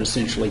 but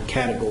essentially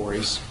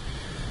categories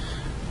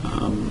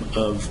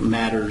of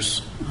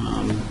matters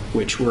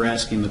which we're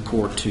asking the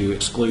court to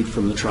exclude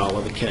from the trial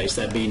of the case,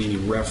 that being any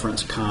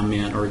reference,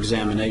 comment, or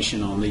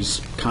examination on these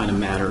kind of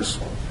matters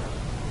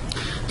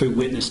through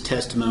witness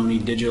testimony,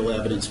 digital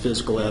evidence,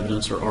 physical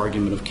evidence, or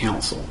argument of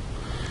counsel.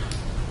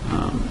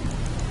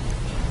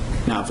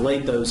 Now, I've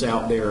laid those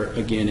out there,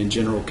 again, in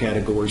general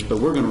categories, but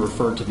we're going to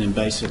refer to them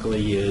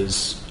basically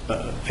as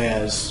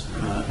as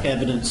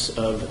evidence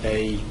of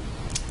a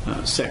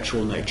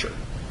sexual nature.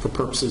 For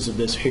purposes of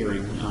this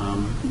hearing,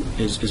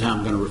 is how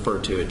I'm going to refer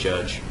to it,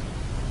 Judge.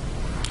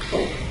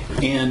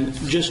 And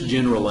just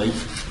generally,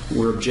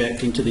 we're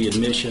objecting to the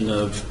admission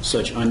of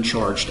such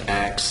uncharged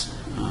acts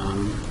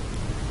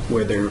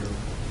where they're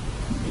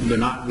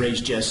not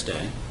res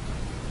gestae,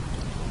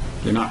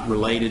 they're not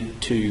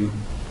related to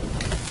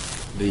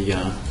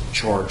the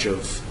charge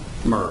of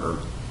murder,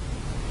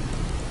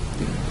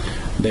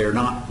 they're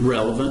not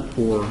relevant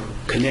or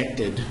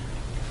connected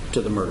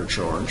to the murder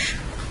charge.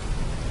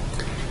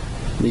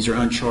 These are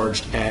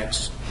uncharged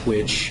acts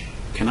which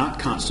cannot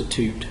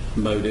constitute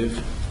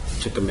motive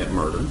to commit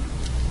murder.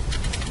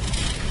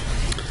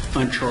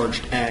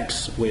 Uncharged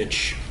acts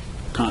which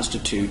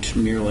constitute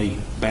merely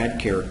bad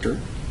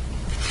character,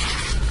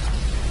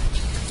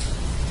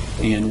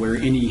 and where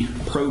any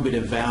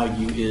probative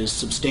value is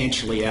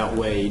substantially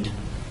outweighed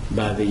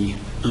by the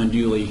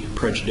unduly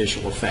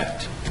prejudicial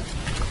effect.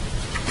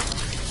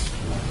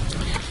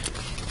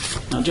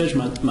 Now, Judge,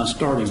 my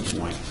starting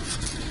point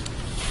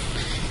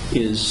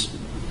is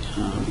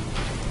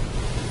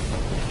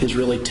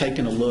really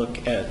taking a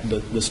look at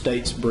the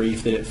state's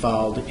brief that it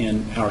filed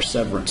in our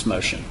severance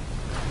motion.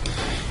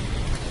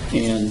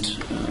 And,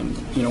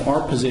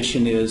 our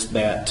position is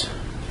that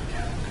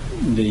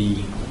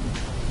the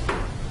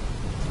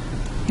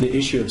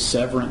issue of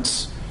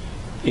severance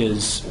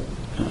is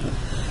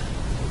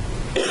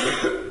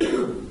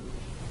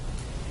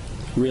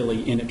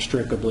really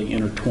inextricably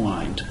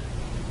intertwined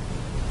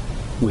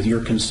with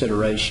your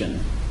consideration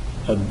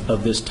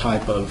of this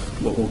type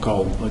of what we'll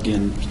call,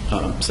 again,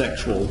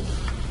 sexual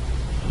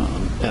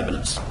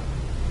evidence.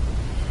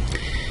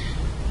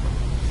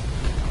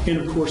 And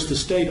of course, the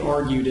state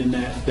argued in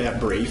that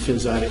brief,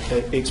 as I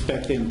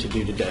expect them to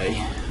do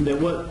today, that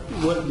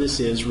what this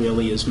is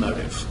really is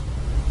motive.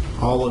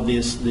 All of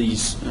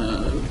these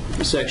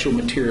sexual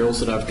materials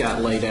that I've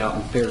got laid out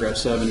in paragraph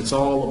 7, it's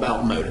all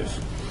about motive.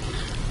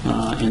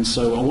 And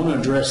so I want to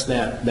address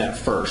that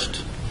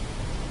first.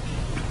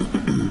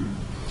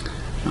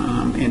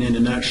 And in a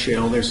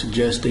nutshell, they're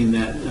suggesting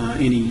that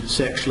any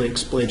sexually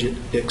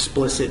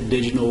explicit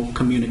digital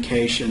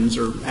communications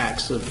or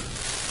acts of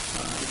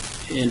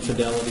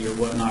infidelity or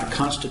whatnot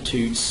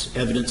constitutes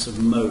evidence of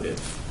motive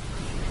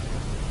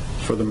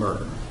for the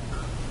murder,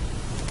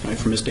 right,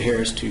 for Mr.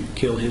 Harris to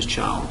kill his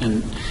child.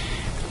 And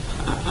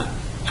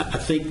I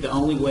think the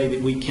only way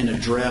that we can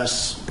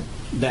address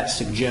that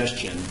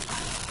suggestion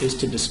is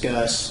to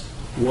discuss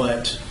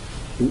what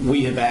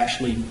we have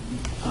actually,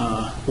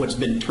 what's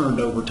been turned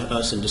over to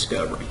us in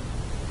discovery.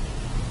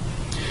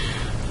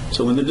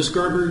 So in the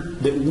discovery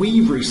that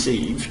we've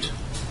received,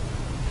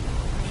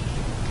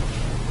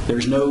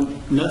 there's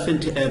nothing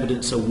to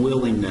evidence a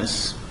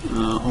willingness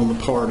on the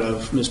part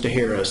of Mr.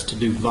 Harris to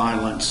do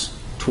violence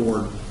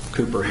toward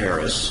Cooper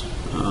Harris,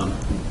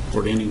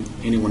 or to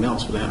anyone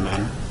else for that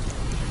matter.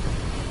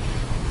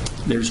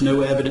 There's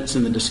no evidence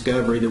in the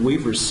discovery that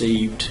we've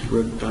received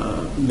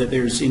that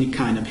there's any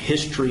kind of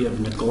history of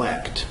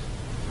neglect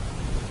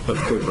of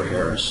Cooper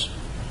Harris.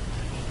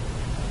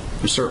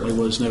 There certainly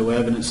was no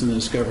evidence in the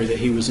discovery that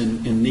he was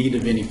in need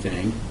of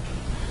anything.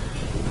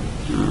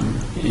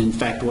 In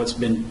fact, what's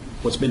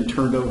been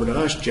turned over to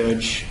us,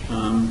 Judge,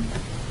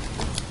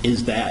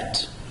 is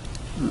that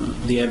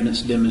the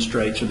evidence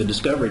demonstrates, or the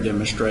discovery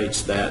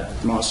demonstrates,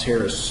 that Moss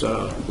Harris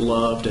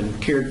loved and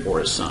cared for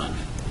his son.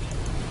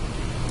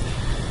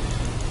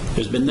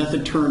 There's been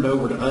nothing turned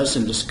over to us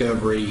in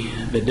discovery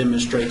that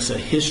demonstrates a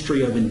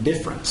history of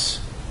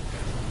indifference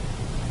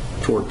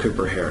toward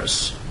Cooper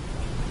Harris.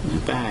 In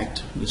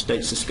fact, the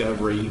state's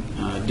discovery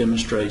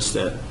demonstrates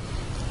that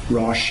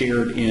Ross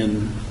shared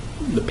in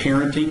the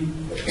parenting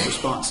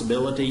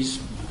responsibilities,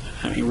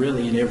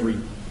 really in every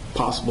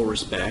possible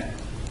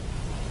respect.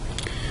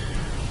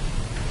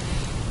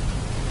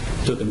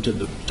 Took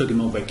him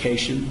on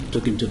vacation,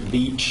 took him to the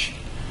beach,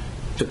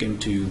 took him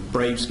to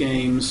Braves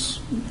games,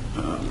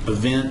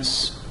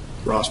 events.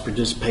 Ross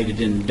participated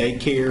in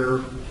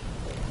daycare.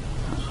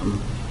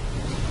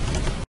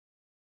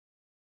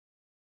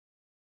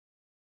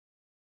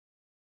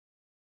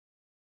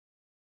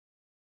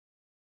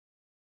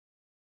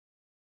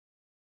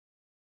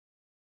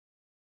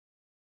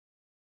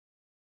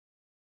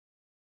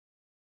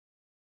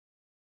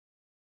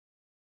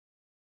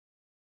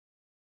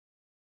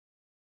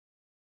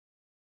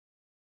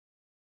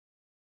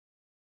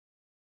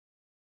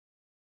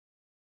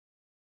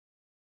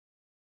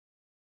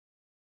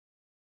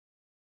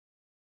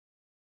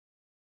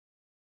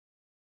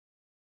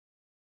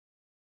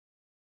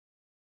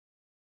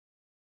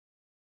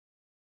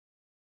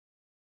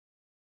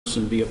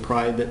 And via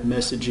private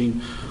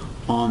messaging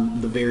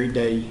on the very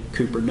day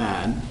Cooper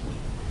died.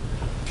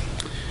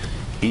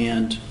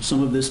 And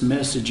some of this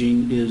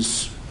messaging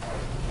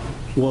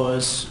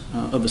was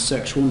of a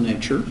sexual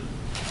nature,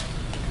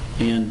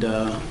 and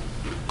it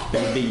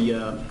would be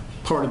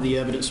part of the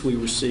evidence we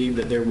received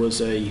that there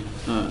was a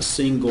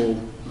single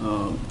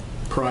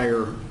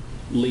prior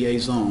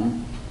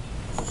liaison,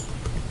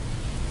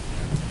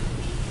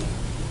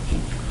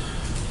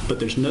 but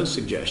there's no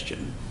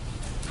suggestion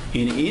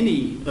in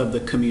any of the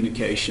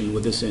communication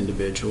with this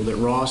individual that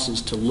Ross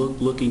is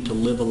looking to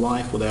live a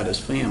life without his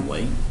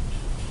family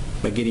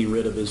by getting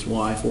rid of his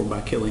wife or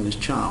by killing his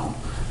child.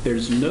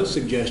 There's no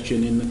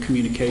suggestion in the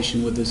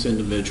communication with this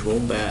individual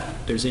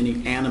that there's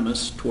any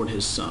animus toward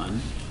his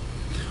son.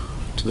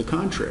 To the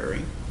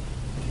contrary,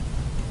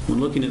 when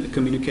looking at the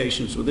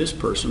communications with this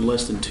person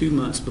less than 2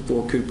 months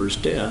before Cooper's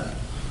death,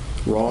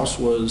 Ross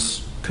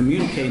was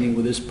communicating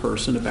with this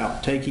person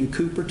about taking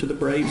Cooper to the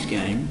Braves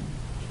game.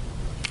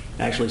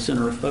 Actually sent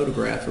her a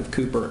photograph of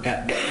Cooper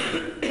at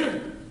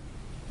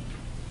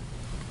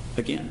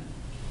again.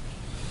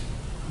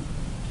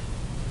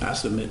 I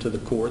submit to the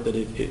court that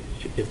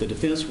if the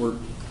defense were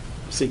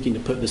seeking to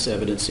put this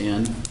evidence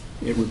in,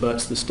 it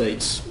rebuts the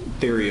state's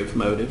theory of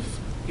motive,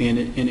 and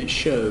it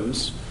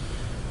shows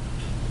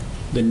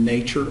the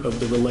nature of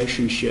the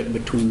relationship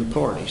between the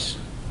parties,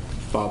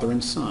 father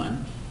and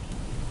son,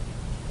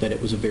 that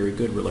it was a very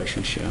good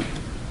relationship.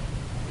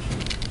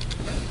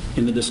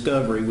 In the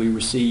discovery, we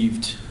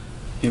received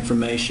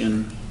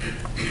information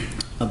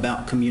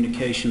about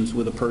communications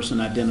with a person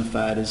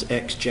identified as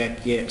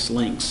X-Jackiex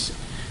Lynx,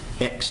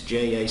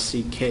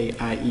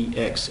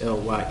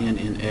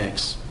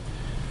 X-J-A-C-K-I-E-X-L-Y-N-N-X.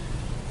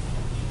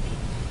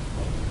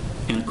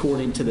 And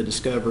according to the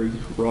discovery,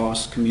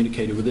 Ross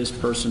communicated with this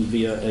person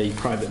via a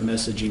private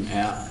messaging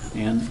app,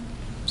 and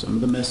some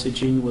of the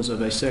messaging was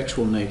of a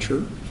sexual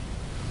nature,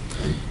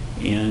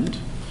 and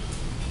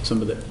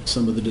some of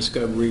the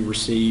discovery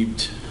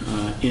received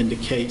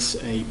indicates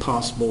a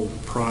possible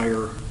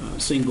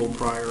single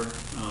prior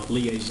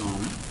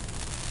liaison.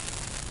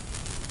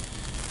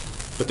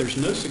 But there's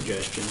no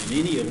suggestion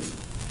in any of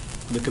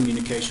the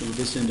communication with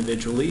this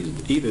individual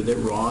either that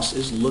Ross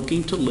is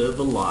looking to live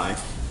a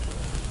life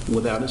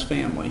without his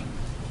family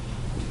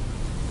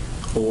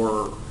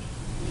or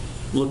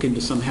looking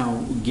to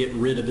somehow get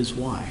rid of his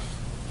wife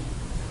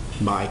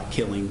by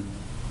killing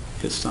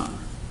his son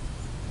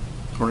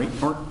or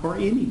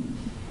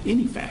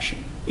any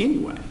fashion,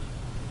 anyway.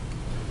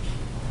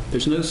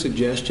 There's no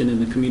suggestion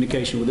in the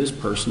communication with this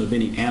person of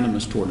any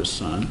animus toward his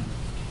son.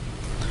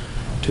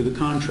 To the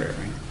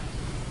contrary,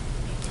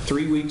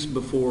 3 weeks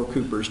before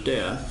Cooper's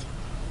death,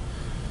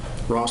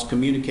 Ross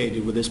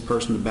communicated with this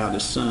person about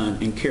his son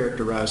and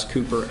characterized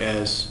Cooper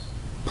as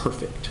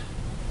perfect.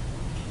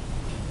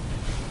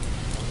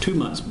 2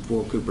 months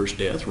before Cooper's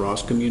death,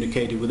 Ross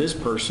communicated with this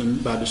person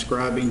by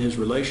describing his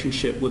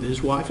relationship with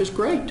his wife as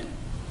great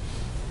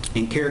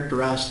and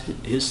characterized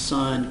his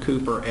son,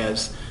 Cooper,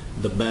 as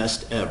the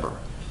best ever.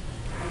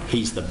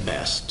 He's the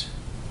best.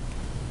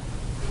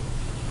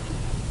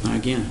 Now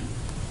again,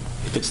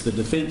 if it's the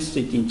defense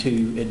seeking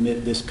to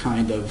admit this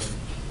kind of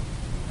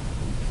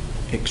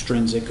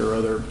extrinsic or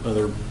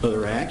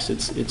other acts,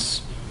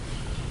 it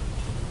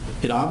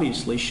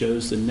obviously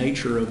shows the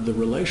nature of the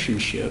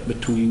relationship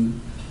between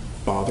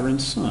father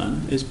and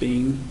son as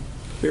being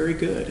very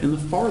good, and the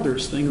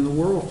farthest thing in the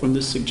world from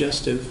this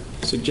suggestive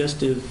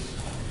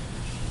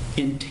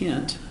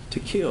intent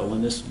to kill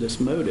and this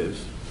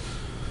motive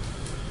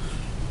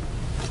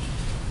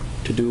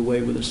to do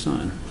away with his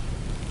son.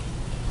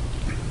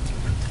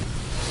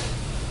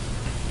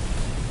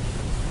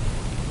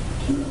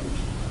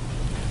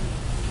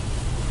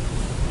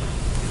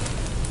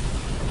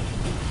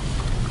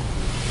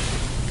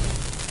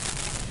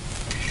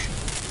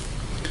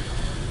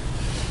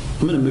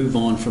 I'm going to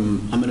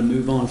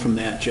move on from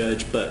that,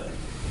 Judge, but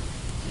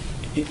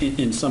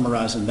in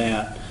summarizing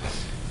that,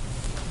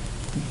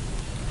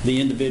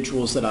 the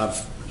individuals that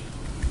I've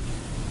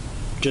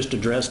just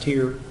addressed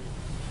here,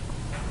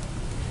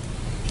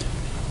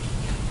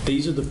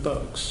 these are the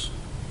folks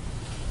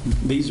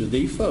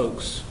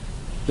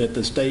that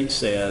the state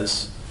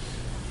says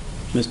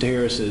Mr.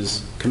 Harris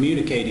is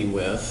communicating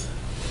with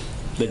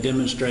that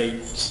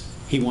demonstrates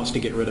he wants to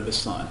get rid of his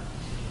son.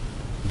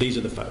 These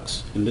are the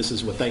folks, and this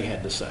is what they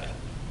had to say.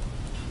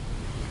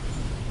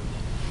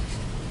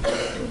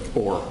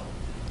 Or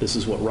this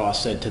is what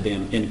Ross said to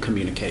them in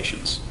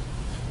communications.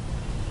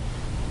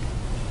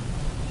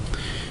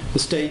 The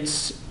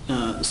state's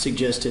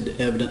suggested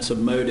evidence of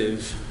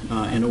motive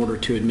in order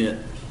to admit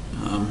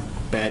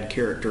bad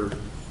character,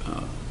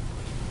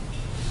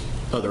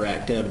 other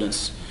act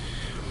evidence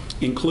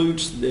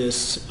includes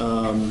this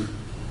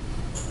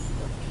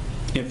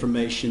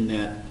information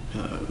that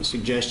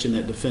suggestion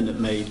that defendant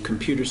made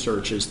computer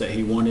searches that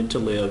he wanted to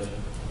live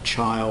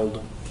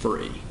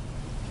child-free.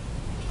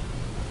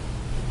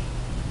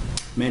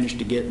 Managed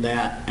to get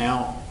that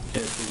out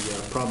at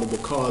the probable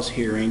cause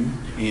hearing,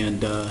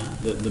 and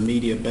the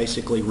media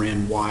basically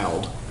ran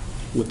wild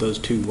with those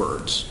two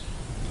words.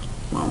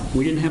 Well,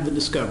 we didn't have the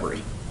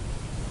discovery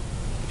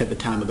at the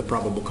time of the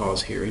probable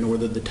cause hearing or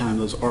at the time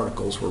those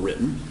articles were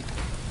written.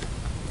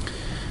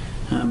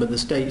 But the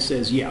state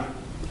says, yeah,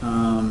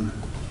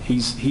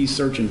 he's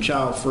searching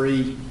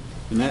child-free,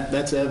 and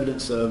that's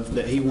evidence of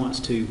that he wants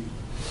to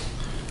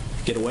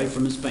get away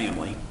from his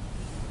family.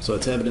 So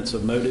it's evidence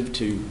of motive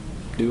to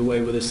do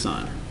away with his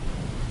son.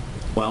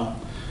 Well,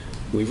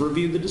 we've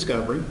reviewed the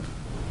discovery,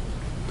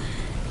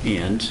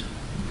 and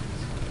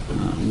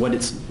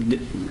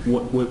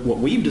what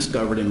we've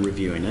discovered in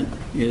reviewing it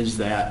is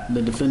that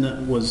the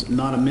defendant was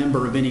not a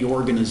member of any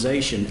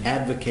organization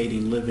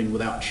advocating living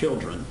without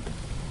children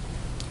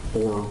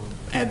or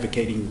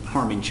advocating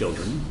harming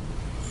children.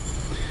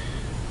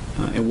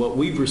 And what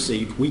we've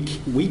received,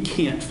 we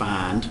can't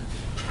find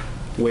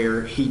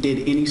where he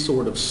did any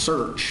sort of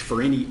search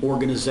for any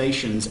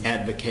organizations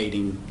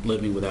advocating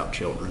living without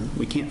children.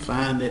 We can't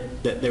find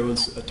that there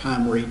was a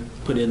time where he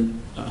put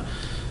in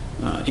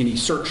any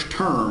search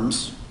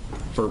terms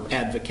for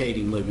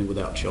advocating living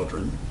without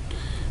children.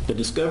 The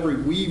discovery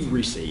we've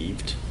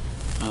received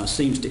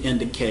seems to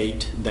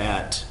indicate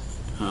that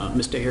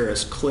Mr.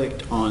 Harris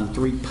clicked on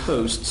 3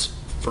 posts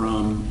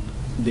from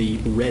the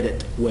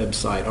Reddit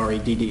website,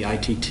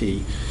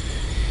 REDDITT,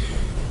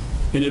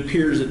 and it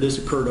appears that this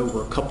occurred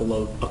over a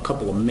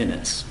couple of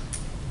minutes.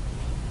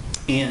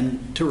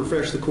 And to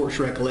refresh the court's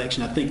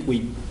recollection, I think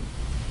we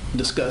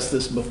discussed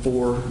this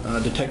before.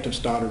 Detective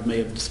Stoddard may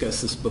have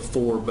discussed this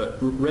before, but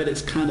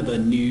Reddit's kind of a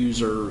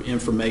news or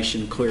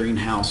information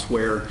clearinghouse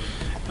where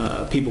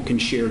people can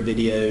share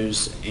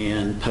videos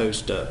and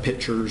post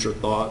pictures or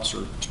thoughts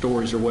or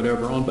stories or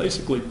whatever on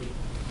basically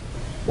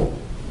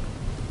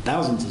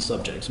thousands of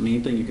subjects. I mean,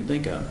 anything you can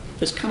think of.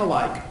 It's kind of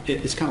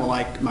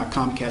like my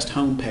Comcast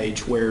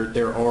homepage, where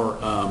there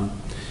are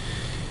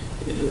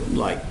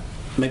like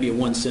maybe a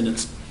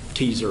 1-sentence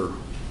teaser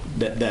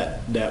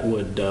that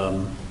would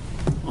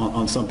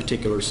on some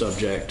particular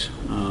subject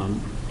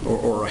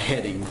or a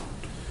heading,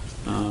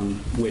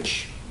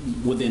 which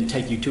would then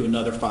take you to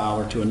another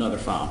file or to another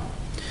file.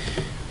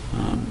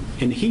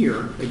 And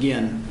here,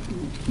 again,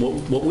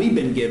 what we've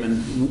been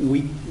given,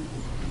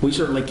 we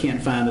certainly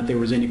can't find that there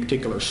was any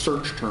particular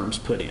search terms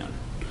put in.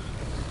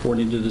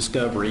 According to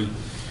discovery,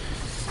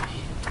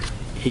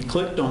 he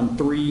clicked on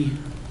 3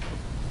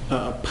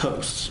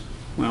 posts.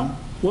 Well,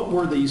 what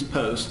were these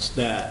posts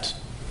that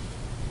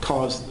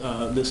caused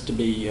this to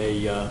be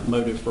a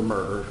motive for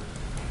murder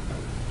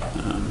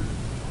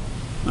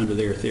under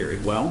their theory?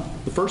 Well,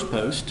 the first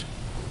post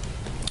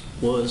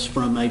was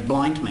from a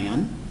blind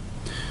man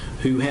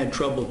who had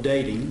trouble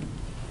dating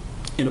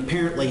and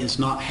apparently has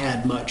not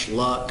had much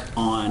luck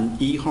on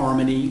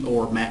eHarmony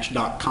or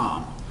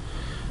Match.com.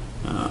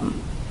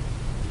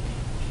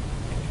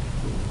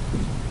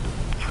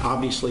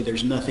 Obviously,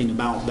 there's nothing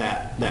about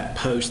that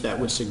post that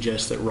would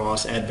suggest that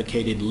Ross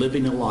advocated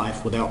living a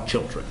life without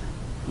children.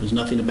 There's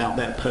nothing about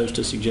that post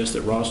to suggest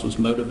that Ross was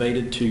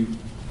motivated to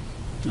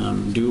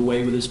do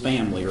away with his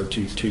family or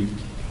to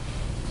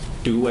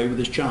do away with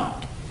his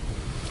child.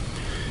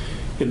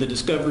 In the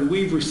discovery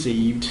we've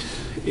received,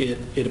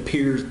 it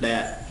appears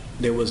that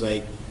there was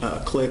a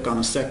click on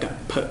a second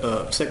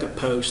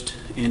post,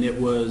 and it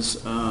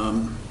was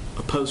a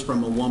post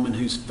from a woman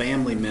whose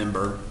family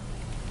member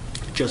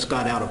just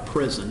got out of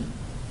prison,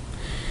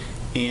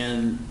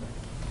 and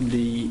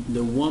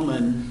the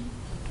woman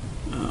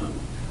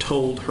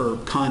told her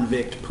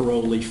convict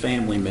parolee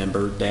family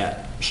member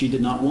that she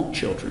did not want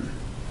children,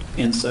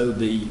 and so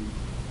the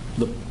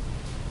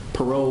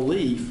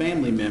parolee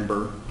family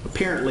member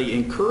apparently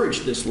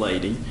encouraged this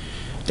lady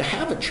to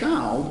have a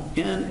child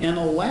and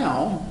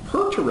allow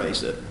her to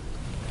raise it.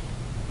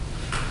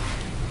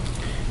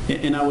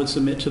 And I would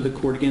submit to the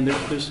court again,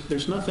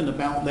 there's nothing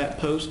about that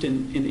post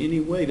in any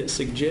way that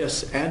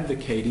suggests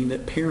advocating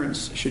that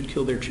parents should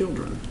kill their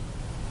children.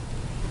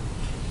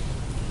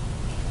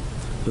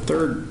 The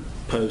third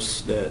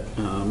post that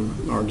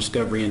our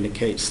discovery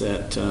indicates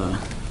that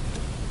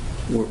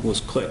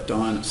was clicked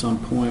on at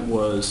some point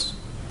was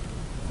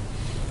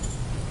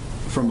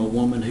from a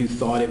woman who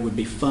thought it would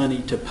be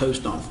funny to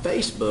post on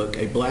Facebook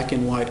a black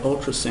and white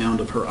ultrasound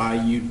of her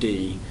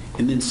IUD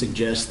and then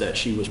suggest that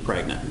she was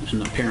pregnant.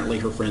 And apparently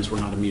her friends were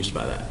not amused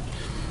by that.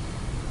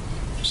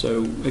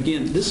 So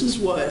again, this is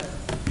what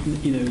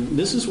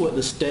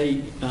the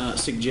state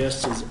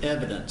suggests as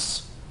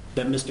evidence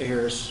that Mr.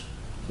 Harris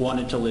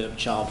wanted to live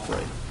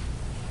child-free.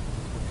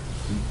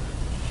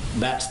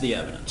 That's the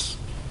evidence.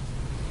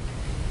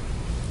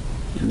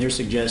 And they're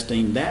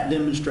suggesting that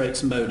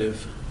demonstrates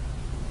motive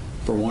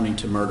for wanting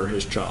to murder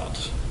his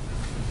child.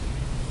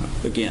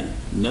 Again,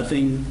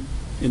 nothing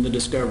in the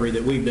discovery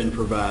that we've been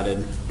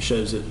provided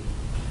shows that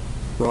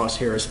Ross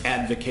Harris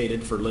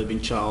advocated for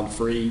living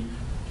child-free,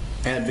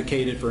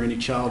 advocated for any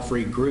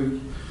child-free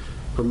group,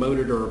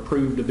 promoted or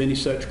approved of any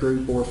such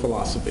group or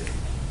philosophy.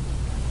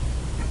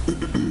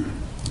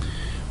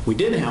 We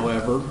did,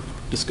 however,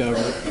 discover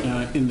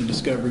in the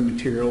discovery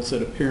materials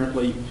that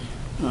apparently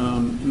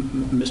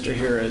Mr.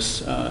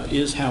 Harris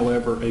is,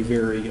 however, a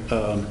very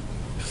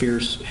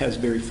has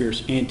very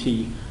fierce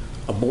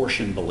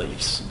anti-abortion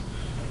beliefs,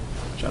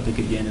 which I think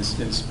again is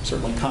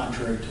certainly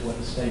contrary to what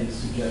the state is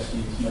suggesting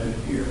is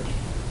motive here.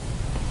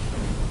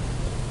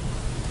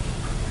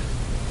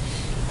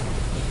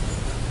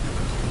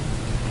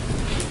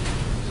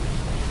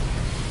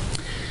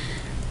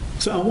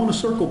 So I want to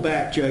circle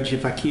back, Judge,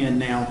 if I can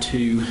now,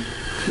 to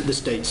the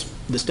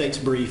state's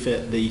brief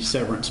at the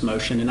severance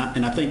motion,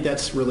 and I think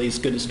that's really as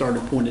good a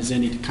starting point as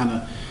any to kind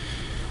of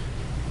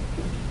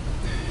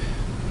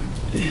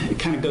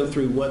go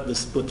through what the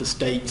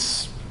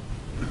state's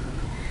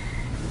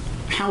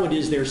how it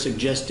is they're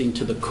suggesting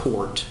to the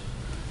court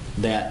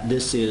that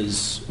this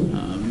is,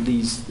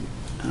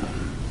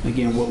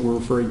 again, what we're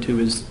referring to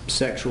as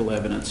sexual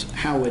evidence,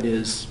 how it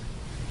is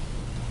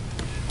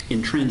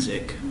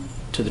intrinsic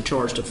to the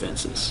charged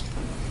offenses.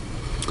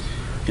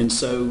 And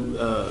so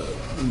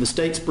the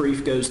state's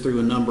brief goes through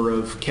a number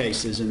of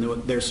cases, and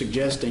they're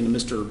suggesting,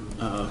 Mr.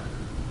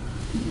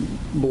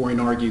 Boring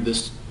argued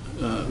this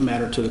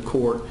matter to the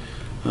court,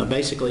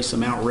 basically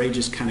some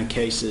outrageous kind of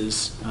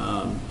cases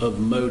of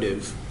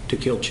motive to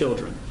kill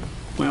children.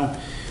 Well,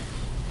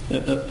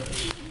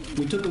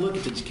 we took a look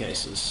at these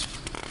cases,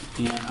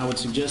 and I would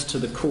suggest to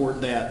the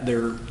court that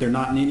they're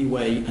not in any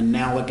way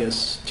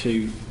analogous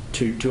to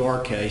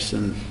our case,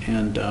 and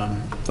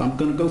so I'm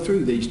going to go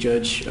through these,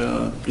 Judge,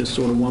 just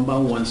sort of one by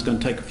one. It's going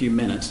to take a few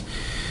minutes.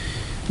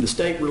 The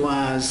state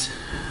relies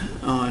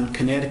on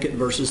Connecticut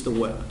versus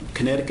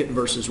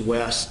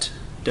West,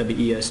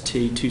 WEST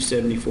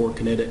 274,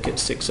 Connecticut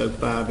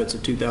 605. It's a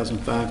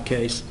 2005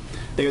 case.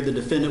 There, the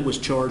defendant was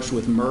charged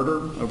with murder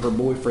of her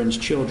boyfriend's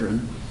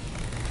children.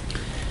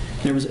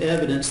 There was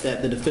evidence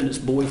that the defendant's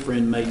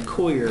boyfriend made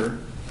clear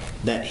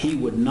that he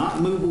would not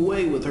move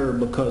away with her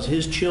because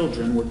his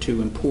children were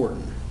too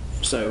important.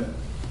 So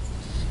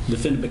the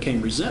defendant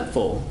became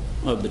resentful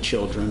of the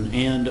children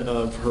and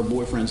of her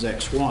boyfriend's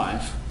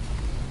ex-wife.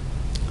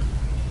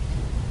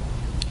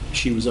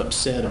 She was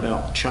upset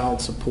about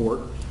child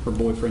support her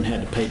boyfriend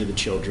had to pay to the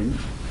children,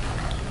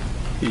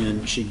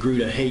 and she grew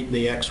to hate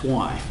the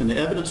ex-wife. And the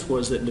evidence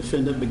was that the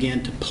defendant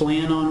began to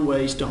plan on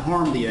ways to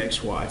harm the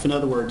ex-wife. In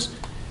other words,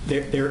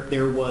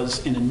 there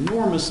was an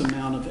enormous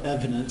amount of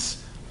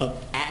evidence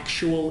of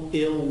actual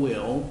ill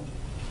will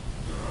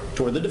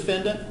toward the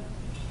defendant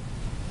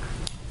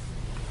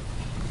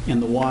and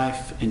the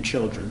wife and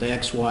children, the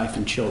ex-wife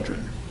and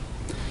children.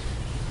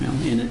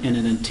 In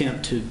an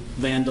attempt to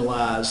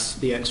vandalize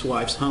the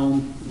ex-wife's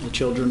home. The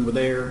children were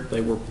there.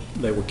 They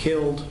were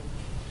killed.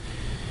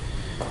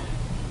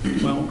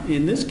 Well,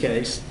 in this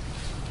case,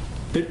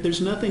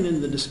 there's nothing in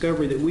the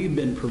discovery that we've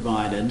been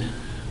provided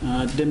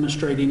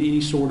demonstrating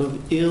any sort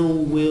of ill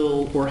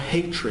will or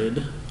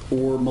hatred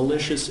or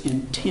malicious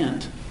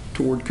intent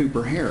toward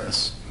Cooper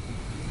Harris.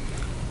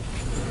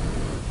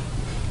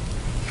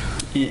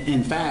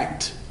 In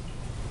fact,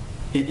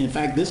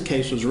 this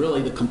case was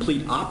really the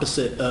complete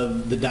opposite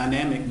of the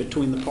dynamic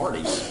between the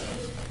parties.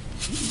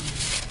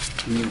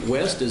 I mean,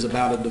 West is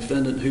about a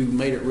defendant who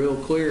made it real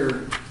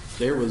clear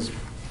there was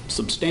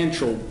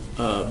substantial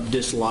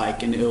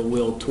dislike and ill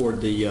will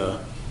toward the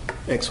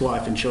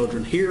ex-wife and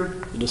children. Here,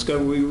 the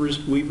discovery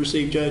we've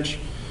received, Judge,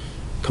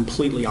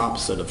 completely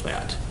opposite of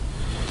that.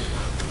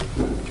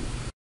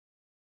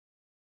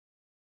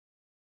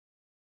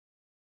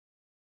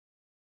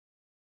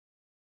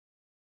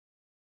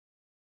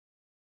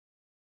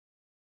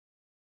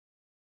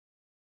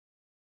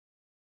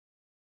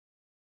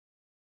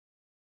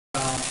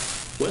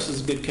 West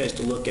is a good case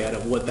to look at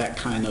of what that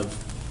kind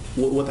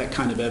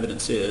of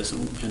evidence is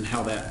and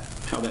how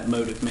that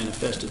motive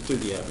manifested through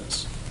the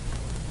evidence.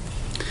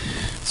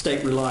 The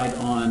state relied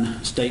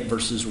on State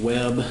versus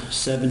Webb,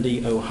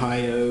 70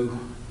 Ohio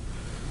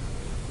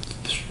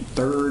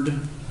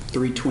 3rd,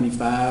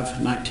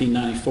 325,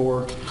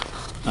 1994.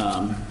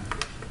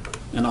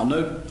 And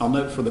I'll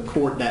note for the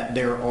court that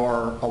there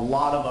are a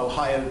lot of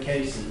Ohio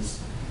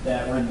cases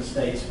that were in the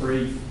state's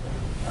brief,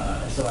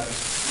 so I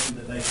assume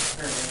that they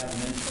apparently have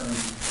an intern in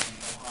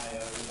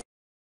Ohio.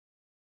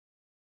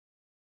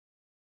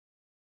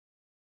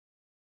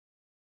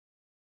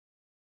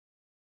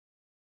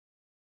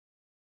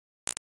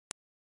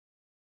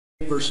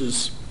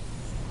 Versus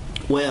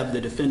Webb,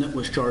 the defendant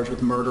was charged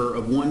with murder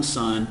of one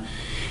son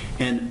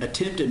and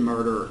attempted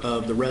murder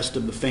of the rest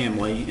of the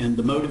family, and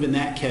the motive in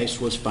that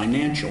case was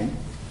financial.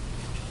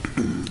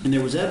 And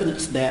there was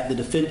evidence that the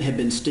defendant had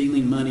been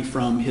stealing money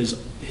from his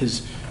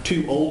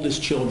two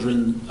oldest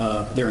children,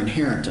 their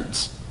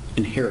inheritance.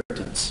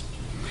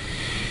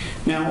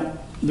 Now,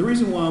 the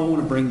reason why I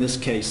want to bring this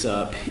case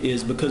up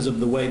is because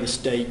of the way the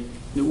state,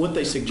 what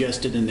they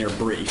suggested in their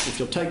brief. If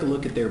you'll take a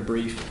look at their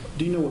brief,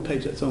 do you know what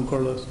page that's on,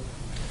 Carlos?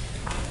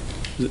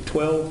 Is it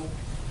 12?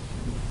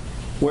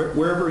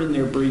 Wherever in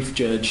their brief,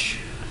 Judge,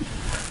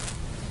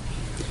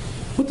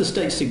 what the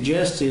state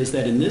suggests is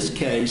that in this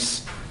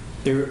case,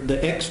 the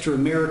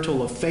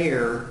extramarital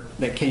affair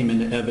that came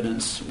into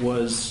evidence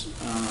was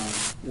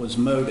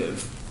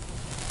motive.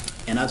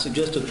 And I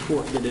suggest to the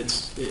court that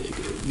it's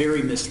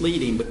very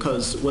misleading,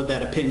 because what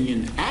that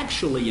opinion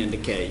actually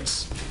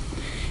indicates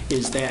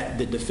is that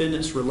the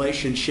defendant's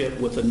relationship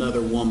with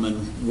another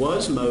woman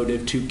was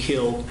motive to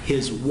kill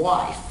his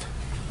wife,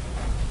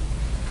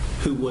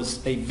 who was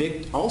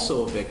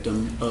also a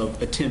victim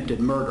of attempted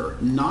murder,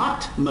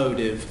 not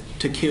motive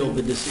to kill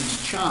the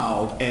deceased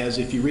child, as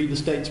if you read the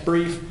state's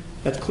brief,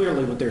 that's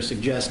clearly what they're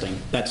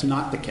suggesting. That's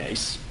not the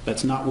case.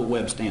 That's not what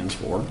Webb stands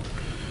for.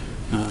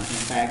 In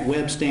fact,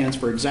 Webb stands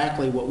for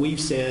exactly what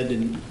we've said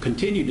and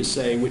continue to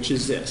say, which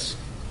is this.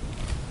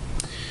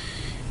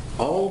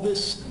 All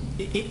this,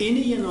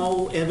 any and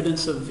all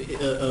evidence of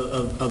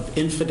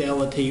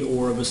infidelity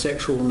or of a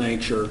sexual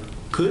nature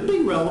could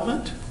be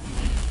relevant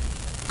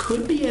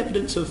could be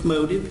evidence of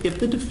motive if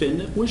the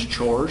defendant was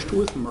charged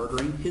with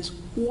murdering his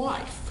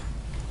wife.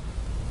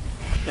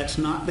 That's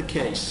not the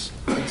case.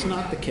 That's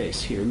not the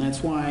case here, and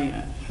that's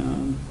why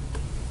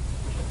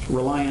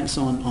reliance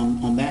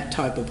on that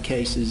type of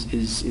case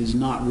is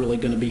not really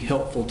going to be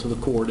helpful to the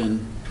court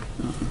in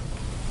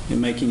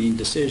making any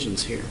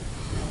decisions here.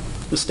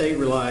 The state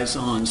relies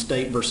on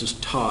State versus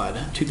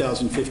Todd,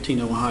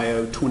 2015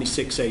 Ohio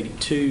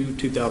 2682,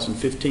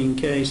 2015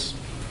 case.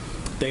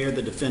 There,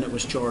 the defendant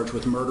was charged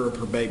with murder of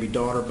her baby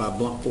daughter by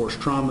blunt force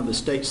trauma. The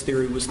state's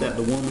theory was that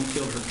the woman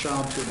killed her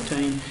child to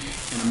obtain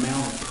an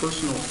amount of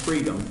personal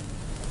freedom.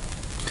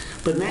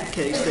 But in that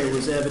case, there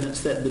was evidence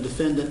that the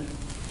defendant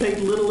paid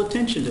little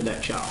attention to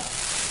that child.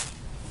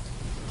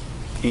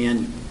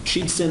 And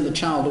she'd send the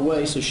child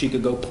away so she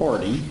could go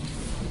party.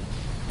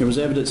 There was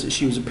evidence that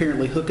she was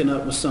apparently hooking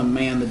up with some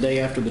man the day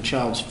after the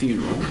child's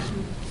funeral.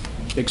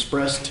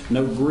 Expressed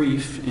no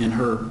grief in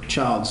her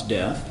child's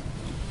death.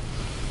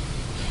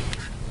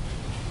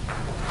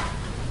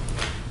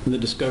 In the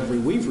discovery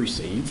we've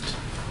received,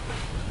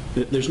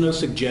 there's no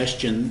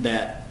suggestion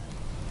that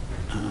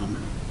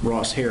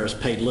Ross Harris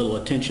paid little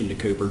attention to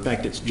Cooper. In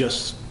fact, it's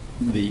just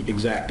the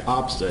exact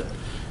opposite.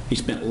 He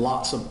spent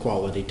lots of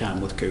quality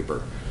time with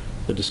Cooper.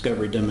 The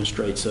discovery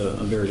demonstrates a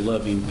very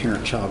loving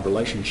parent-child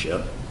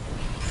relationship.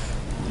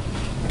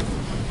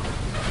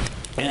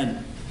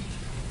 And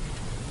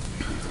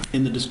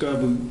in the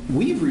discovery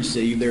we've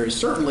received, there is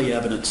certainly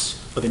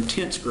evidence of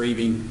intense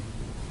grieving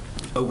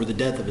over the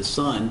death of his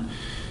son.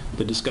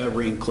 The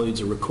discovery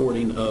includes a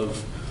recording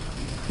of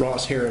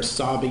Ross Harris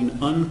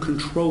sobbing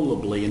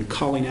uncontrollably and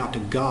calling out to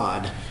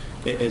God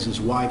as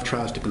his wife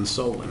tries to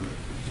console him.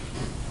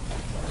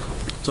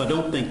 So I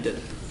don't think that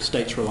the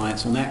state's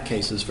reliance on that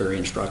case is very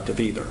instructive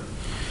either.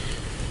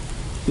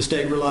 The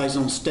state relies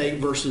on State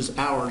versus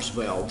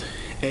Auersweld,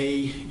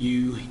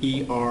 A-U-E-R-S-W-E-L-D,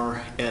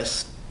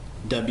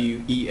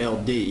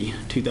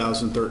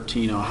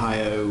 2013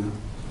 Ohio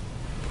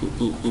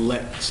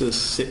Lexus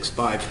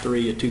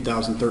 653, a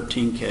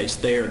 2013 case.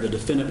 There, the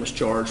defendant was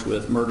charged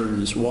with murdering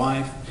his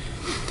wife.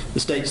 The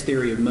state's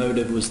theory of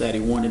motive was that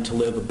he wanted to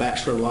live a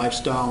bachelor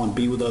lifestyle and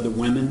be with other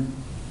women.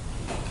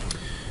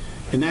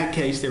 In that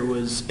case, there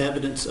was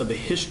evidence of a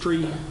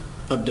history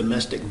of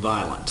domestic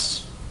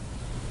violence.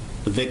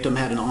 The victim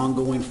had an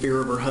ongoing fear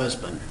of her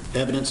husband,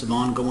 evidence of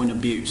ongoing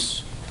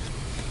abuse.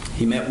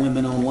 He met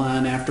women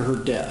online after her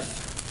death,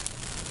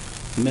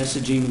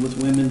 messaging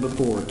with women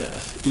before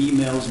death,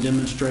 emails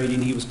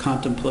demonstrating he was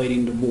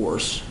contemplating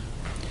divorce.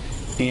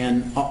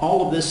 And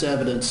all of this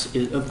evidence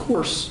is, of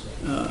course,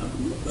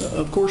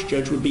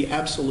 Judge, would be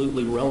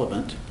absolutely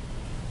relevant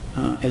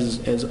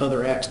as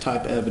other acts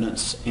type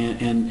evidence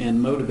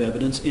and motive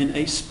evidence in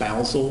a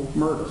spousal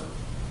murder,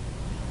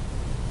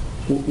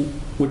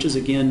 which is,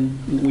 again,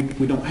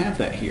 we don't have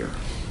that here.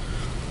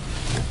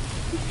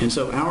 And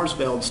so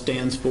Auersweld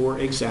stands for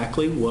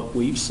exactly what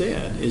we've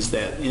said, is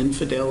that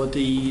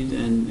infidelity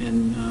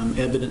and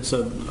evidence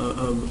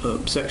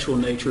of sexual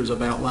nature as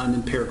outlined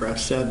in paragraph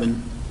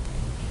 7,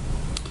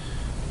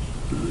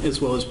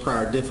 as well as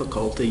prior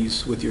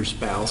difficulties with your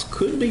spouse,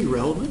 could be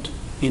relevant,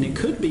 and it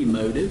could be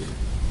motive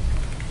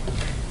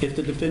if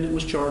the defendant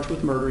was charged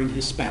with murdering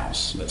his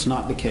spouse. That's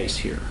not the case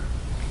here.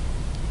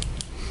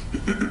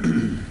 All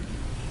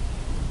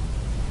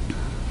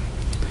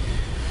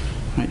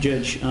right,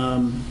 Judge,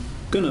 I'm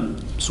going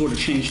to sort of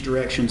change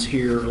directions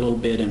here a little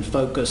bit and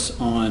focus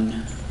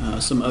on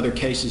some other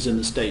cases in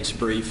the state's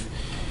brief.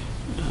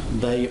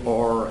 They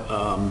are,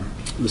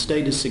 the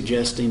state is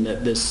suggesting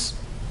that this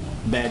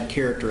bad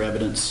character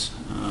evidence,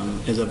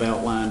 as I've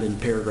outlined in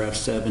paragraph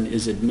 7,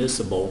 is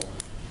admissible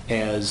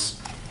as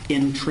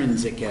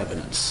intrinsic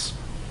evidence.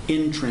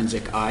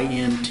 Intrinsic,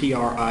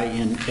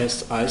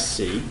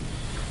 I-N-T-R-I-N-S-I-C.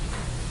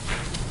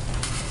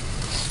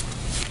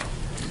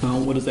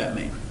 What does that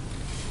mean?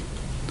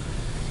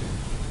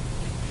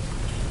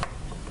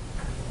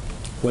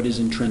 What is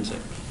intrinsic?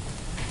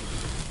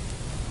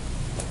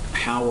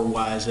 How or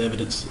why is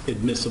evidence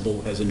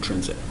admissible as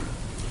intrinsic?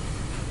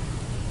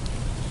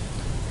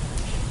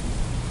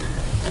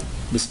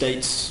 The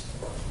state's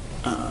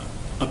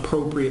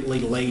appropriately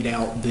laid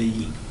out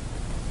the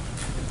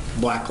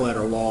black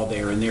letter law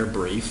there in their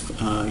brief,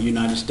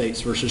 United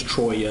States versus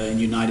Troya and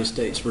United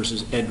States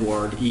versus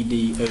Edward,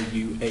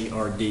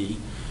 E-D-O-U-A-R-D.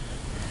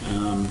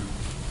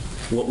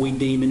 What we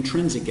deem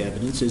intrinsic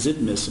evidence is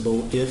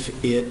admissible if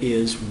it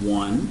is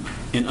 1,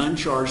 an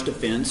uncharged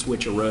offense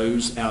which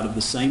arose out of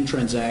the same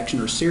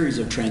transaction or series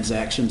of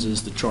transactions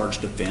as the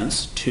charged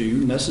offense,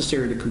 2,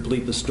 necessary to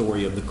complete the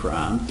story of the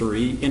crime,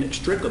 3,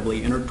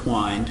 inextricably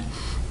intertwined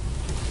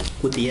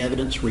with the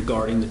evidence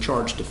regarding the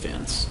charged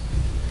offense.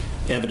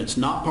 Evidence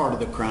not part of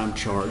the crime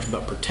charge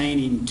but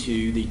pertaining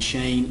to the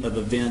chain of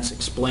events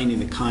explaining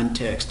the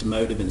context,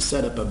 motive, and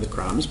setup of the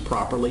crime is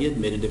properly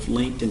admitted if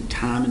linked in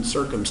time and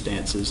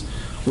circumstances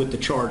with the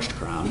charged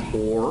crime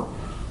or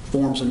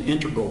forms an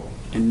integral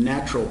and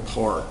natural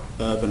part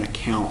of an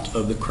account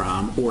of the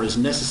crime or is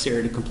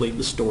necessary to complete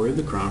the story of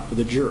the crime for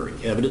the jury.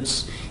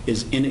 Evidence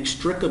is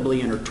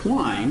inextricably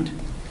intertwined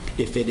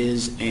if it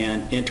is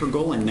an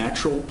integral and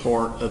natural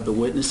part of the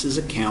witness's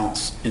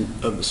accounts and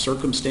of the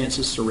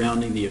circumstances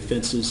surrounding the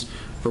offenses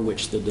for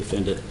which the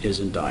defendant is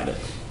indicted.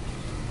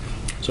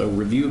 So,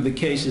 review of the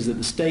cases that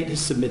the state has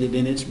submitted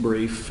in its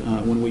brief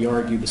when we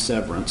argue the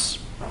severance.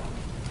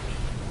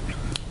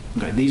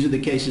 Okay, these are the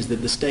cases that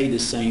the state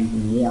is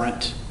saying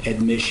warrant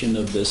admission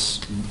of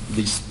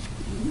these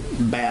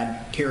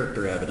bad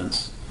character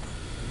evidence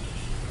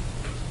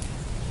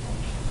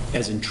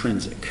as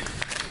intrinsic.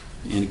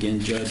 And again,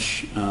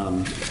 Judge,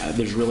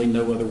 there's really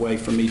no other way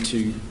for me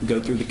to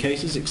go through the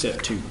cases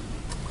except to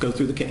go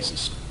through the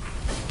cases.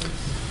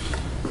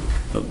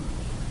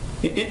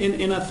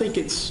 And I think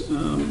it's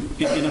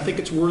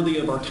worthy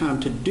of our time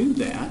to do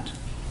that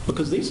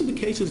because these are the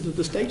cases that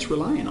the state's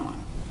relying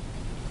on.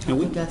 And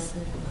we That's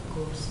it, of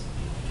course.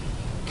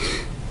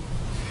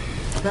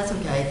 That's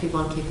okay if you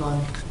want to keep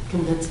on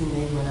convincing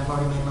me when I've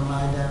already made my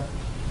mind up.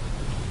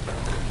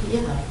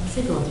 Yeah, let's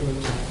see going through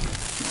each other.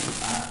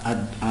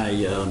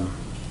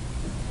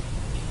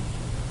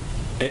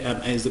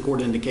 Is the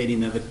court indicating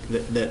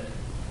that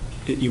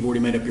you've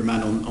already made up your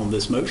mind on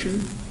this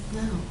motion?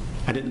 No.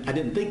 I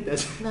didn't think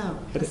that's... No.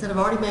 I said I've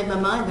already made my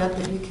mind up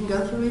that you can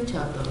go through each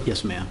of them.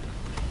 Yes, ma'am.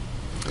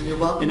 And you're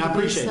welcome And I to do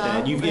appreciate so,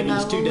 that. You've given and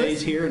us I 2 will days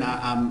listen. here, and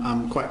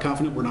I'm quite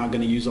confident we're not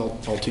going to use all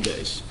 2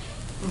 days.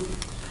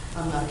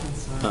 I'm not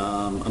concerned.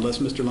 Unless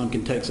Mr.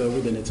 Lumpkin takes over,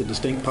 then it's a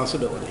distinct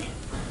possibility.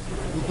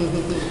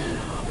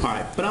 All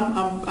right, but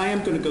I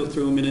am going to go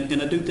through them,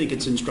 and I do think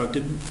it's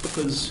instructive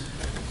because,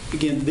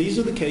 again, these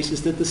are the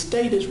cases that the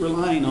state is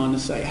relying on to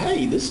say,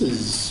 hey, this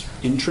is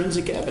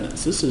intrinsic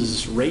evidence. This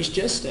is res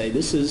gestae.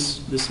 This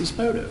is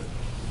motive.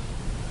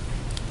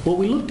 Well,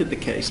 we looked at the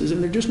cases,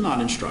 and they're just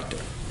not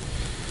instructive.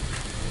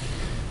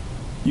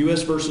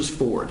 U.S. versus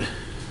Ford,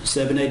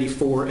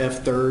 784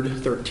 F. 3rd,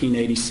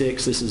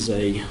 1386. This is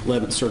a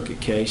 11th Circuit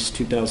case,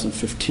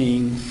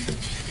 2015.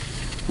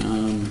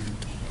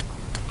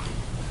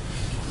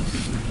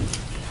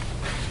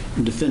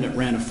 The defendant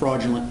ran a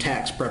fraudulent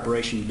tax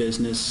preparation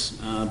business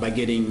by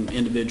getting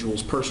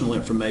individuals' personal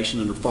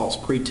information under false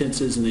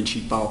pretenses, and then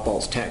she'd file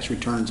false tax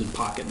returns and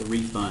pocket the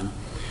refund.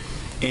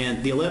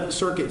 And the 11th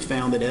Circuit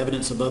found that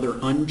evidence of other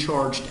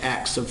uncharged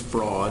acts of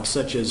fraud,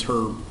 such as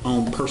her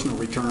own personal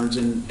returns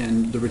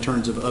and the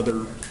returns of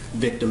other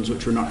victims,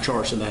 which were not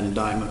charged in that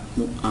indictment,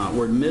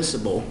 were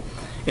admissible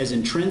as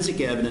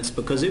intrinsic evidence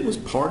because it was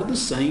part of the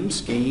same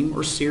scheme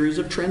or series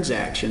of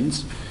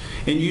transactions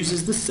and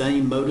uses the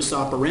same modus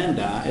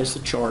operandi as the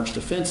charged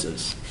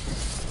offenses.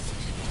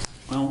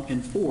 Well,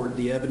 in Ford,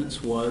 the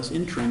evidence was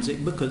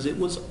intrinsic because it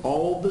was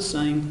all the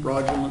same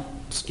fraudulent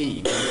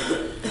scheme.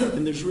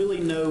 And there's really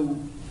no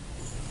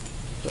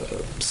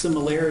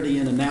similarity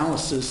in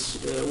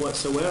analysis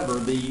whatsoever.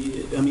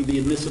 The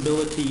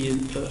admissibility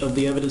of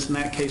the evidence in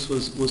that case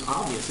was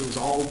obvious. It was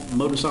all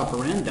modus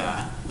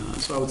operandi.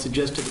 So I would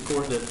suggest to the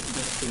court that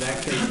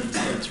that case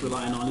that it's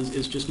relying on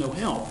is just no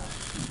help.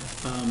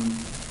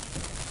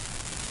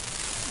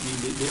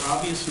 The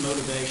obvious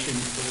motivation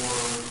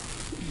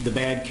for the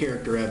bad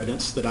character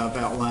evidence that I've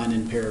outlined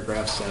in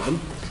paragraph 7,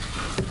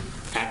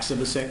 acts of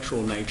a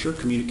sexual nature,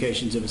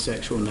 communications of a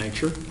sexual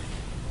nature.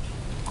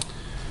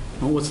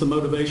 Well, what's the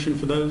motivation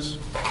for those?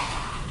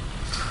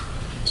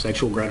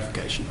 Sexual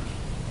gratification.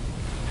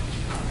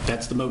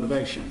 That's the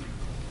motivation.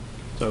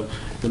 So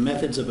the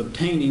methods of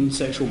obtaining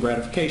sexual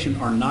gratification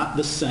are not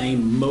the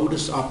same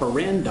modus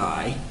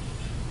operandi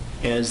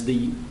as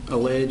the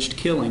alleged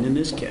killing in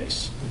this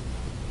case.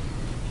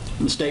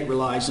 The state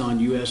relies on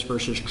U.S.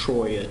 versus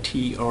Troya,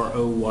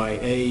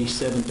 Troya,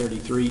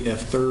 733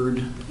 F.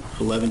 3rd,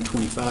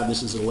 1125.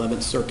 This is an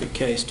 11th Circuit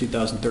case,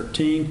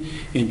 2013.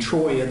 In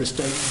Troya, the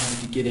state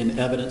wanted to get in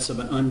evidence of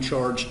an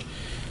uncharged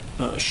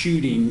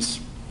shootings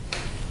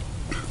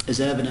as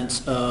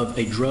evidence of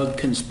a drug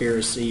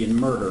conspiracy and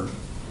murder.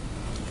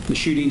 The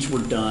shootings were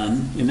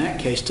done, in that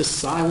case, to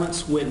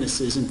silence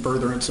witnesses in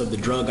furtherance of the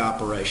drug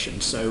operation.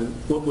 So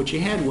what you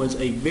had was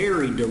a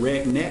very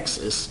direct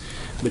nexus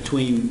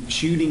between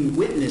shooting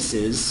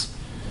witnesses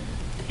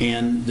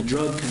and the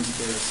drug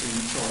conspiracy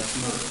and charged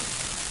murder.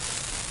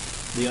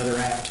 The other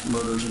act,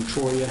 murders in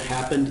Troya,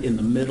 happened in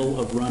the middle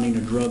of running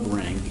a drug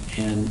ring,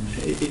 and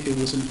it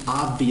was an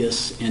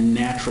obvious and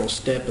natural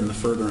step in the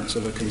furtherance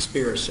of a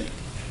conspiracy.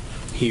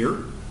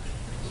 Here,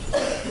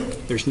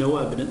 there's no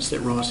evidence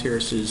that Ross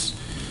Harris's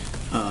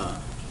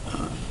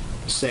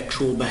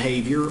sexual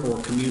behavior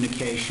or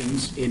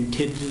communications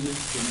intended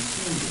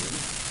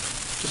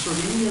to serve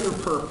any other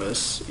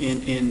purpose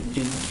in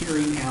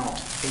carrying out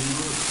a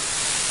murder.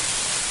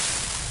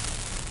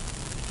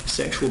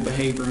 Sexual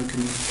behavior and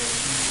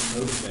communications are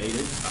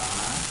motivated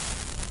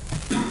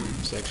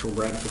by sexual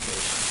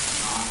gratification,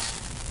 not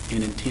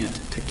an intent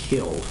to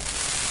kill.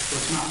 So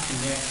it's not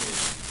connected.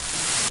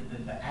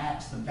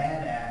 The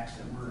bad acts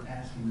that we're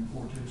asking the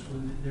court to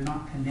exclude, they're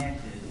not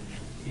connected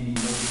to any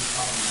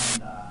modus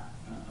operandi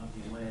of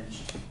the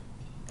alleged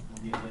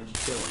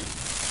killing.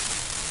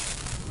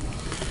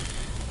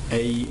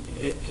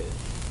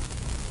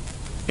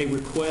 A a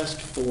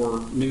request for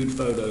nude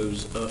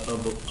photos of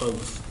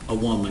a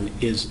woman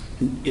is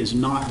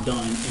not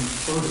done in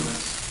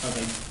furtherance of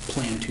a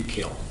plan to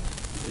kill.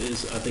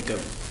 Is, I think,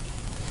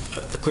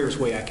 the clearest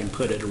way I can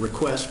put it. A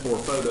request for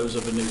photos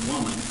of a nude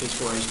woman is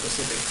for a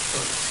specific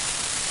purpose.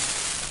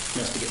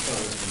 That's to get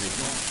photos of a nude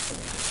woman.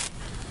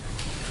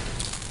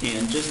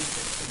 And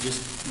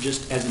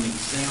just as an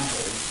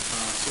example,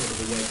 sort of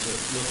a way to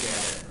look at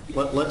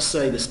it, let's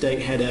say the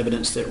state had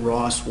evidence that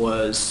Ross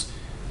was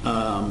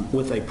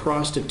with a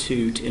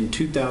prostitute in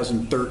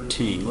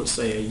 2013, let's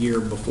say a year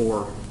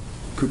before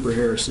Cooper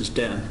Harris's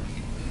death.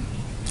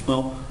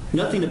 Well,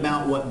 nothing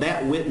about what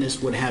that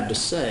witness would have to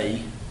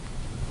say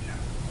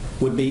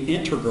would be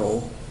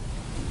integral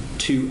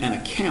to an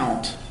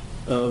account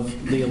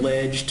of the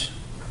alleged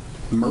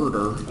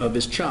murder of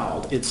his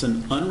child. It's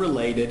an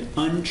unrelated,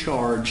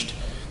 uncharged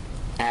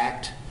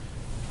act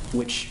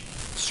which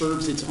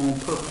serves its own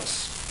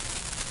purpose,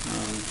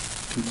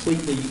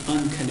 completely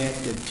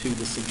unconnected to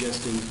the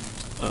suggested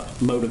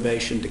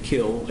motivation to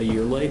kill a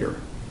year later.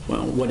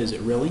 Well, what is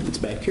it really? It's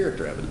bad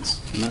character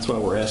evidence, and that's why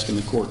we're asking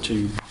the court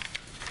to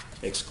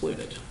exclude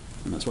it,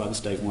 and that's why the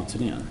state wants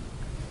it in.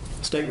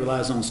 The state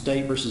relies on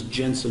State versus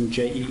Jensen,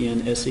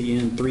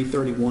 J-E-N-S-E-N,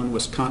 331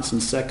 Wisconsin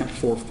 2nd,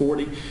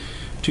 440,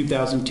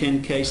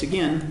 2010 case.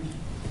 Again,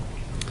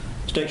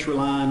 state's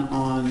relying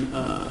on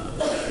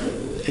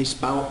a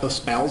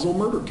spousal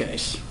murder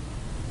case.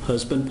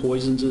 Husband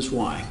poisons his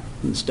wife.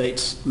 And the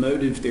state's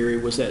motive theory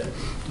was that the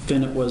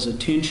defendant was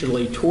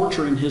intentionally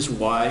torturing his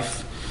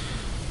wife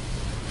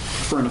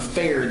for an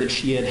affair that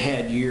she had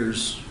had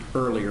years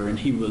earlier, and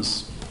he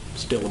was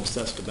still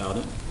obsessed about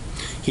it.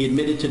 He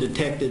admitted to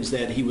detectives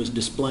that he was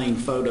displaying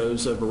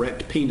photos of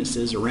erect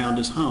penises around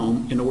his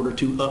home in order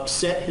to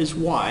upset his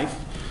wife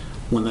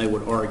when they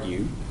would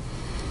argue.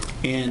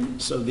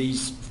 And so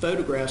these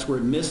photographs were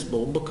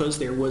admissible because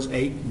there was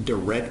a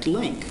direct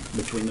link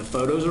between the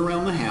photos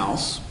around the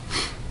house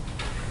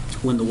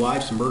when the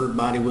wife's murdered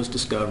body was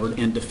discovered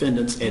and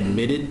defendant's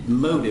admitted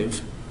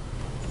motive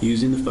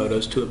using the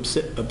photos to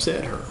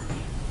upset her.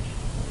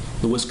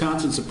 The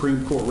Wisconsin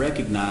Supreme Court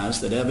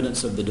recognized that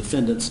evidence of the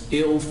defendant's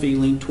ill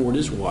feeling toward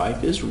his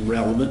wife is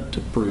relevant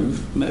to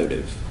prove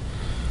motive.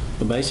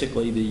 But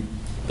basically,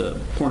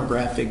 the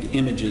pornographic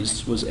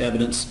images was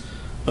evidence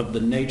of the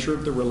nature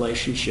of the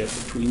relationship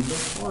between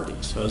the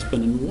parties,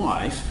 husband and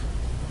wife,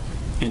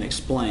 and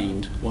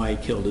explained why he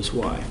killed his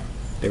wife.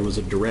 There was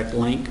a direct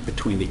link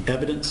between the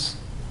evidence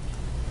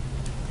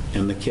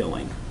and the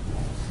killing.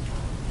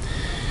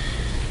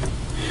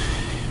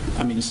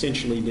 I mean,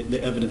 essentially,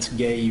 the evidence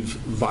gave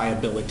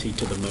viability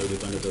to the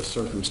motive under those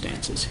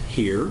circumstances.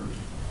 Here,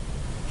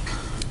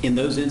 in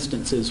those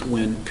instances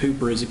when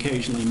Cooper is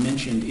occasionally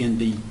mentioned in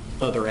the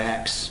other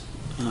acts,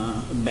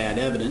 bad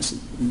evidence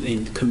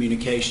in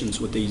communications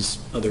with these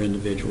other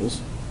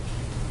individuals,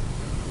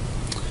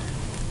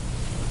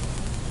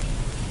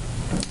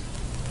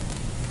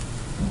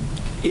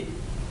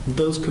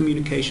 those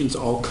communications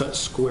all cut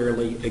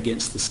squarely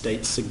against the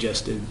state's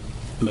suggested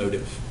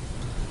motive.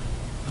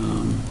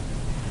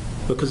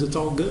 Because it's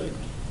all good.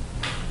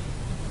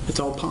 It's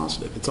all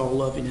positive. It's all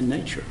loving in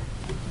nature.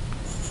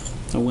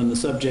 And when the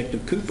subject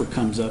of Cooper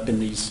comes up in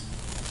these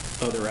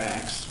other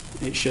acts,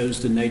 it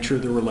shows the nature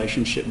of the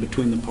relationship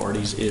between the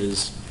parties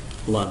is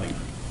loving.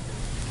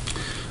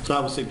 So I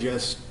would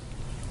suggest,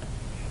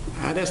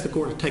 I'd ask the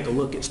court to take a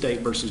look at State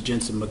versus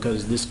Jensen,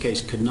 because this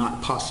case could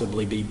not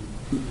possibly be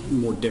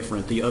more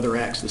different. The other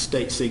acts the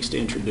state seeks to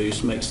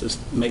introduce makes the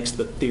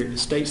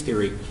state's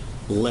theory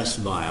less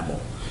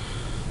viable.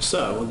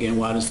 So, again,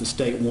 why does the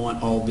state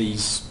want all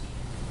these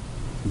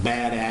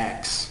bad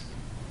acts,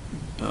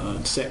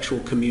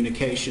 sexual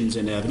communications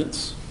in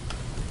evidence?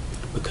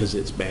 Because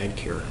it's bad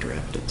character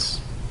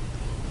evidence.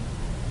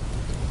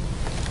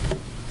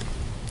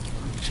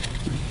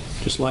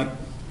 Just like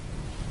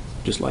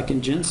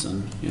in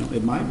Jensen,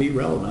 it might be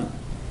relevant.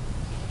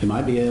 It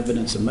might be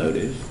evidence of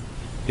motive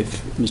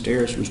if Mr.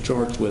 Harris was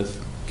charged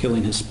with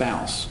killing his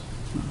spouse.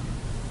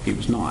 He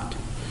was not.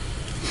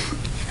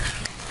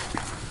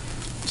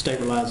 State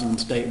relies on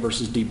State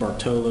versus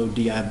DiBartolo,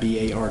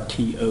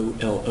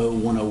 D-I-B-A-R-T-O-L-O,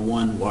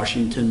 101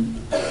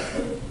 Washington,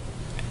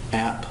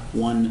 App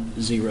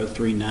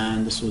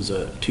 1039. This was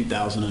a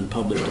 2000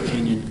 unpublished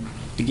opinion.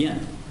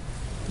 Again,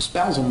 a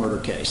spousal murder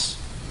case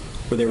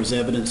where there was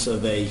evidence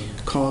of a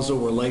causal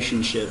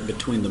relationship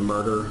between the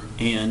murder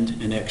and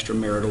an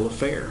extramarital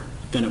affair.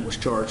 The defendant was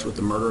charged with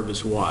the murder of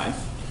his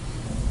wife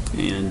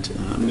and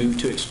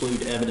moved to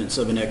exclude evidence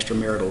of an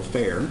extramarital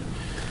affair.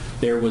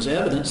 There was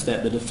evidence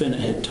that the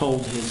defendant had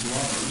told his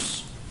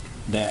lovers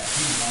that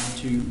he wanted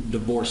to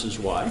divorce his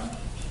wife,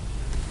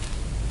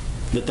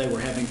 that they were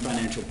having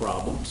financial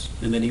problems,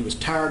 and that he was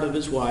tired of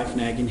his wife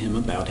nagging him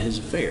about his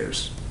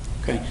affairs.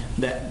 Okay,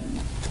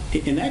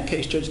 in that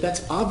case, Judge,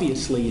 that's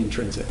obviously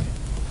intrinsic.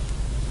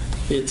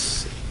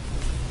 It's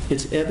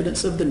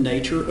evidence of the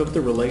nature of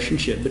the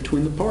relationship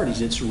between the parties.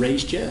 It's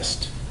res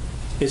geste.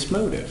 It's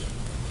motive.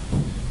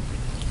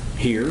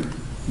 Here,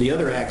 the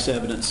other act's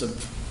evidence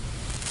of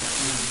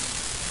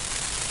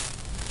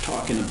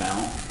talking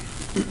about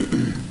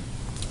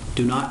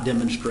do not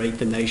demonstrate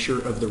the nature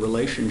of the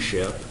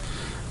relationship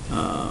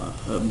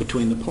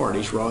between the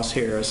parties, Ross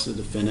Harris, the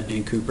defendant,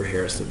 and Cooper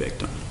Harris, the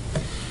victim.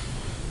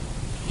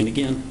 And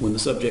again, when the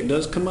subject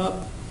does come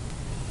up,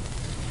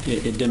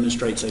 it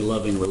demonstrates a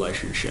loving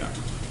relationship.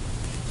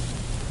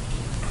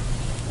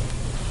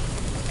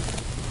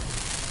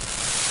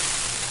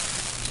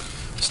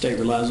 The state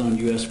relies on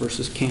U.S.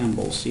 versus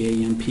Campbell,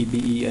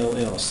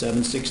 Campbell,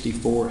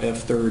 764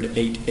 F. 3rd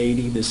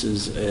 880. This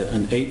is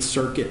an 8th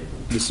Circuit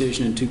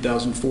decision in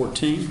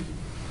 2014.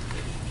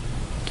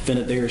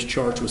 Defendant there is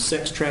charged with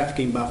sex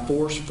trafficking by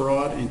force,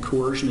 fraud, and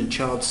coercion in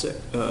child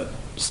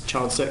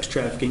sex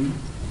trafficking.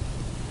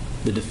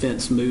 The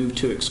defense moved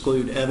to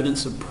exclude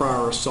evidence of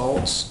prior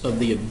assaults of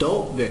the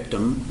adult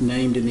victim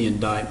named in the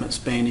indictment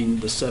spanning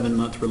the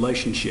 7-month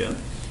relationship.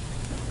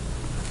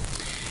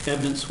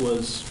 Evidence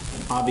was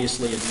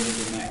obviously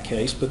admitted in that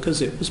case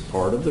because it was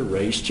part of the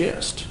raised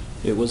gist.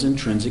 It was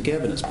intrinsic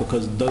evidence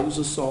because those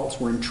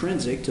assaults were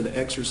intrinsic to the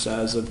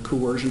exercise of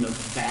coercion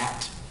of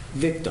that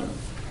victim.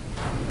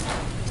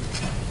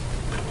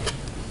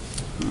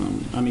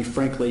 I mean,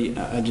 frankly,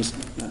 I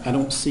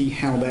don't see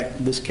how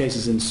this case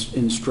is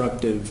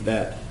instructive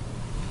that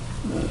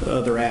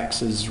other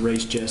acts is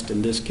raised gist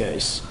in this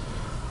case.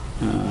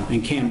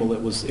 In Campbell,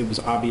 it was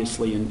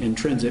obviously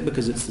intrinsic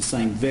because it's the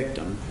same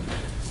victim.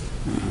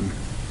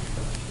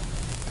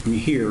 I mean,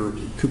 here,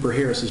 Cooper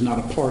Harris is not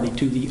a party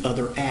to the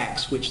other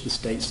acts which the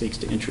state seeks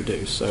to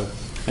introduce. So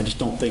I just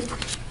don't think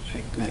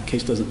that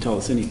case doesn't tell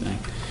us anything.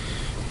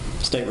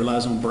 The state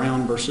relies on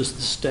Brown versus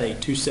the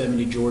state,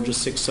 270 Georgia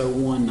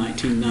 601,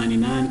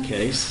 1999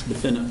 case.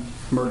 Defendant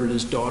murdered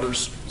his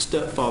daughter's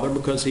stepfather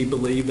because he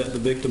believed that the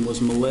victim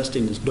was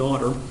molesting his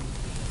daughter.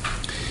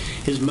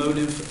 His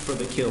motive for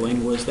the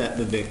killing was that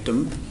the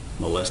victim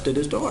molested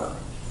his daughter.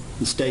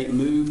 The state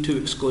moved to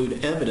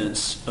exclude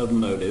evidence of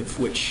motive,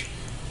 which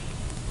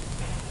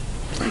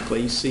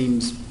frankly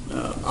seems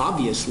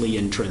obviously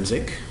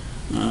intrinsic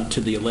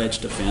to the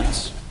alleged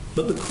offense,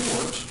 but the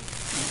court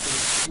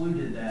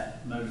excluded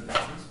that motive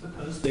evidence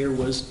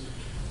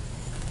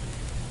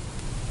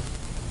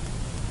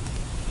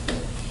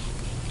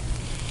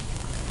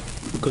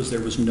because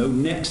there was no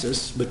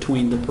nexus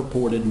between the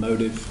purported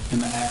motive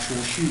and the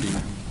actual shooting.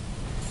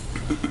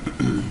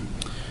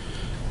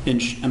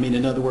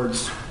 In other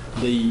words,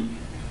 the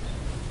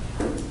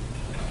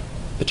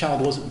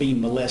child wasn't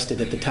being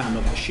molested at the time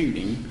of the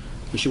shooting.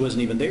 She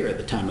wasn't even there at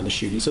the time of the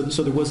shooting, so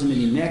there wasn't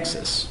any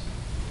nexus.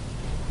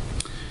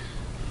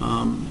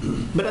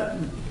 And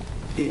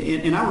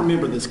I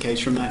remember this case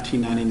from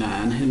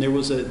 1999, and there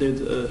was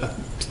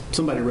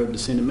somebody wrote a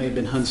dissent. It may have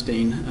been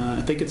Hunstein.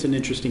 I think it's an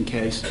interesting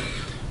case.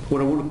 What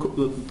I want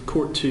the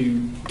court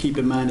to keep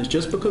in mind is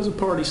just because a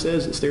party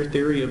says it's their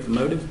theory of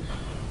motive,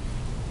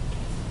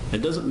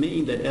 it doesn't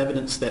mean that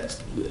evidence that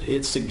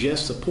it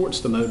suggests supports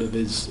the motive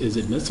is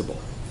admissible.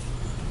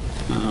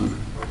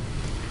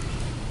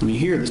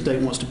 Here the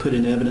state wants to put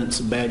in evidence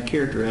of bad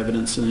character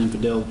evidence and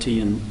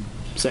infidelity and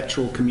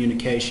sexual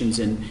communications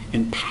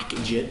and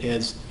package it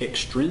as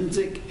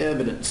extrinsic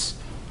evidence,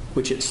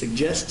 which it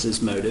suggests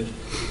is motive.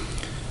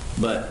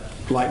 But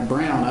like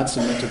Brown, I'd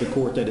submit to the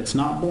court that it's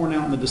not borne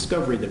out in the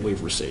discovery that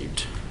we've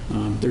received.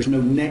 There's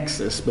no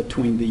nexus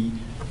between the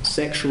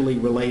sexually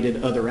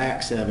related other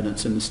acts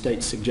evidence and the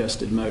state's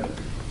suggested motive.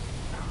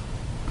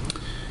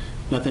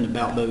 Nothing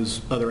about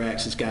those other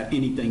acts has got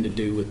anything to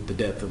do with the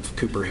death of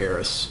Cooper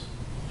Harris.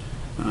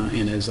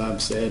 And as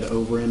I've said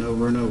over and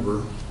over and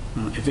over,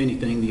 if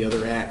anything, the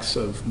other acts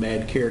of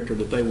bad character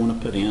that they want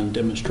to put in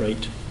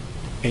demonstrate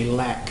a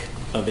lack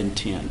of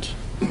intent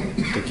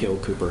to kill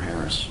Cooper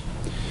Harris.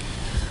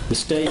 The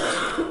state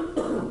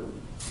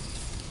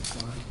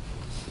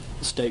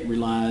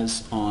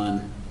relies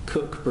on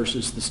Cook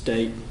versus the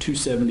state,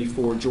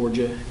 274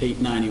 Georgia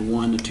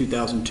 891, the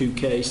 2002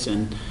 case,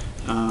 and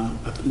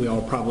we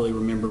all probably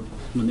remember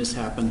when this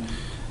happened.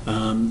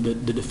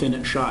 The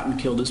defendant shot and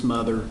killed his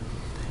mother,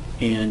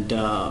 and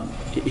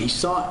he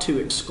sought to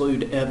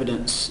exclude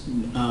evidence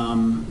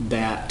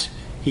that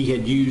he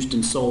had used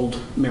and sold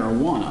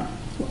marijuana.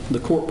 The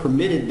court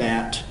permitted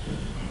that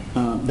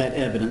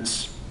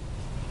evidence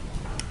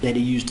that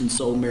he used and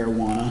sold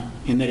marijuana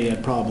and that he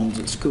had problems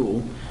at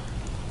school.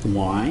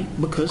 Why?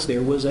 Because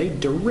there was a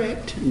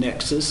direct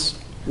nexus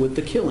with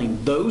the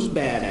killing. Those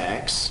bad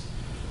acts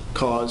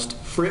caused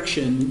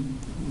friction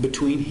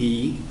between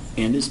he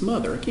and his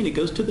mother. Again, it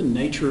goes to the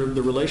nature of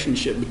the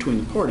relationship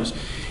between the parties.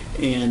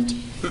 And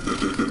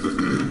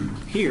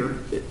here,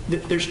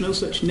 there's no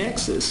such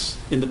nexus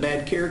in the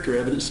bad character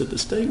evidence that the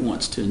state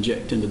wants to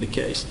inject into the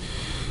case.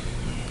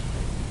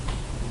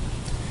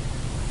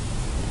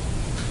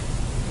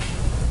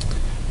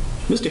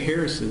 Mr.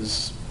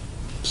 Harris's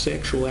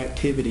sexual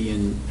activity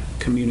and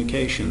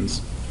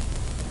communications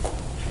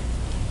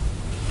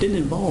didn't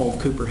involve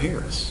Cooper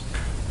Harris.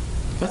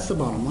 That's the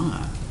bottom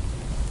line.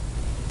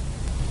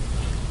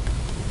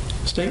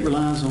 State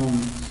relies on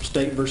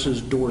State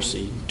versus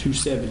Dorsey,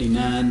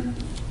 279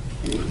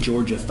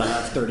 Georgia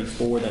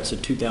 534. That's a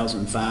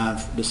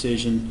 2005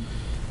 decision.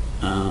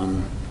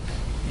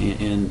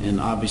 And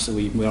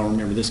obviously, we all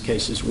remember this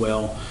case as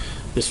well.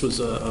 This was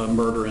a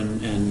murder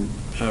and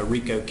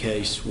RICO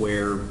case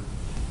where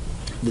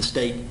the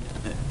state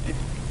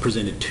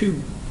presented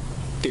two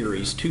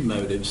theories, two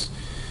motives,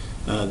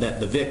 that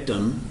the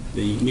victim,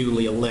 the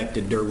newly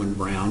elected Derwin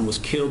Brown, was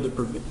killed to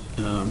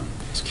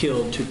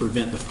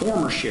prevent the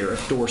former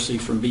sheriff, Dorsey,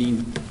 from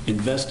being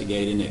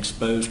investigated and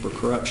exposed for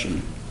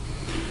corruption,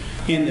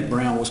 and that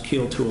Brown was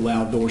killed to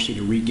allow Dorsey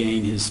to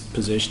regain his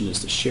position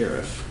as the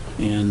sheriff.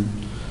 And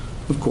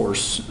of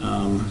course,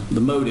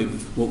 the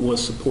motive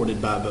was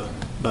supported by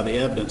the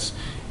evidence.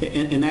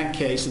 In that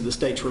case, that the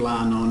state's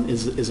relying on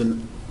is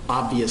an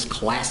obvious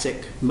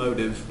classic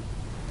motive.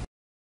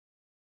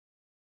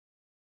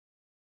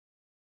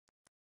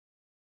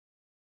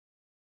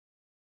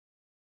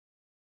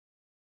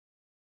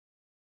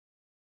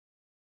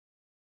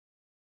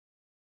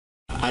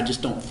 I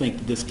just don't think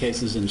that this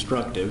case is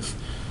instructive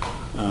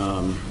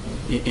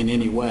in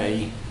any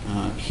way.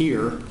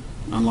 Here,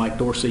 unlike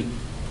Dorsey,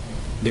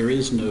 there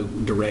is no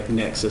direct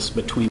nexus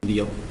between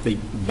the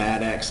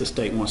bad acts the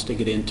state wants to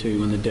get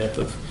into and the death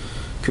of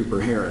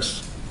Cooper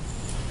Harris.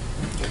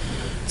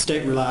 The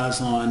state relies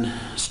on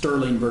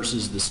Sterling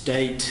versus the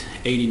state,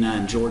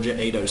 89 Georgia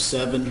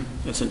 807.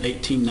 That's an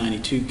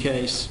 1892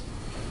 case.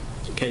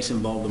 The case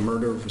involved the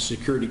murder of a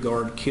security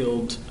guard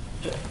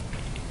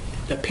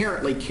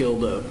apparently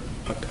killed a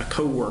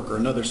co-worker,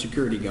 another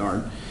security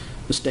guard.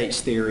 The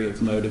state's theory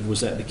of motive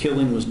was that the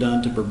killing was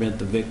done to prevent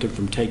the victim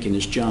from taking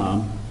his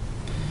job.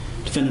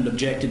 Defendant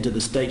objected to the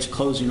state's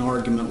closing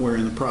argument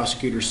wherein the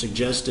prosecutor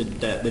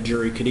suggested that the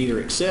jury could either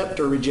accept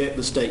or reject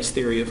the state's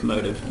theory of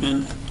motive.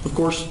 And of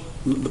course,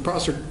 the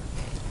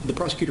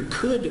prosecutor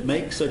could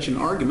make such an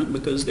argument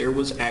because there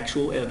was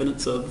actual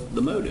evidence of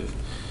the motive.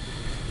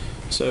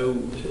 So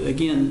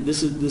again,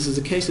 this is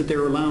a case that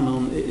they're relying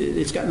on.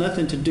 It's got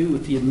nothing to do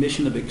with the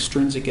admission of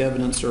extrinsic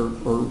evidence or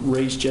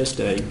res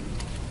gestae.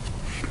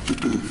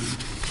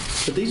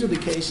 But these are the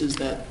cases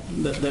that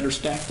are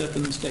stacked up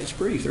in the state's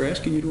brief. They're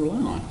asking you to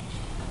rely on.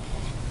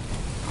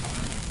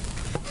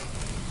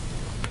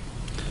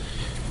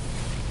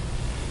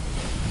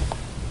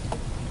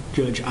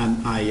 Judge,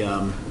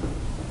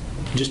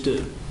 just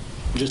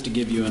to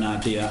give you an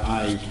idea,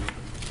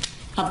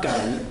 I've got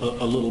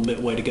a little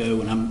bit way to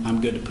go, and I'm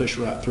good to push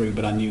right through.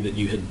 But I knew that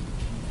you had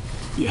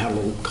a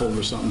little cold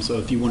or something, so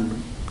if you wanted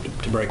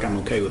to break, I'm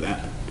okay with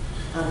that.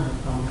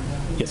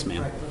 Yes,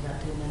 ma'am.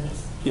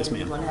 Yes,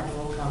 ma'am.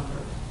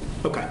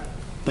 Okay.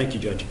 Thank you,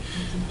 Judge.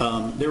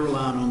 They're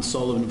relying on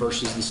Sullivan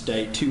versus the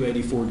state,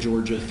 284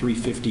 Georgia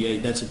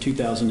 358. That's a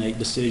 2008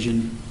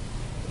 decision.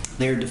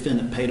 Their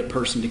defendant paid a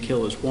person to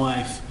kill his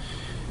wife.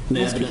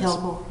 Mr.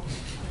 Kilgore?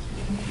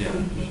 Yeah,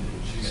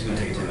 she's going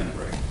to take a 10-minute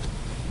break.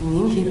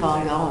 You can keep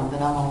on going,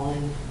 but I'm all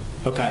in.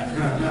 Okay.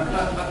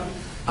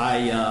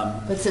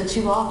 But since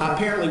you offered, I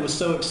apparently was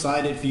so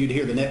excited for you to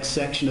hear the next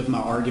section of my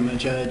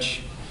argument,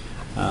 Judge,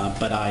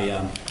 but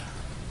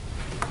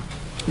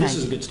this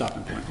is a good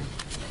stopping point.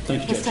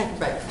 Thank you, let's Judge. take a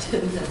break for 2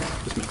 minutes.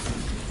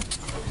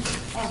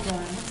 Yes,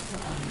 ma'am.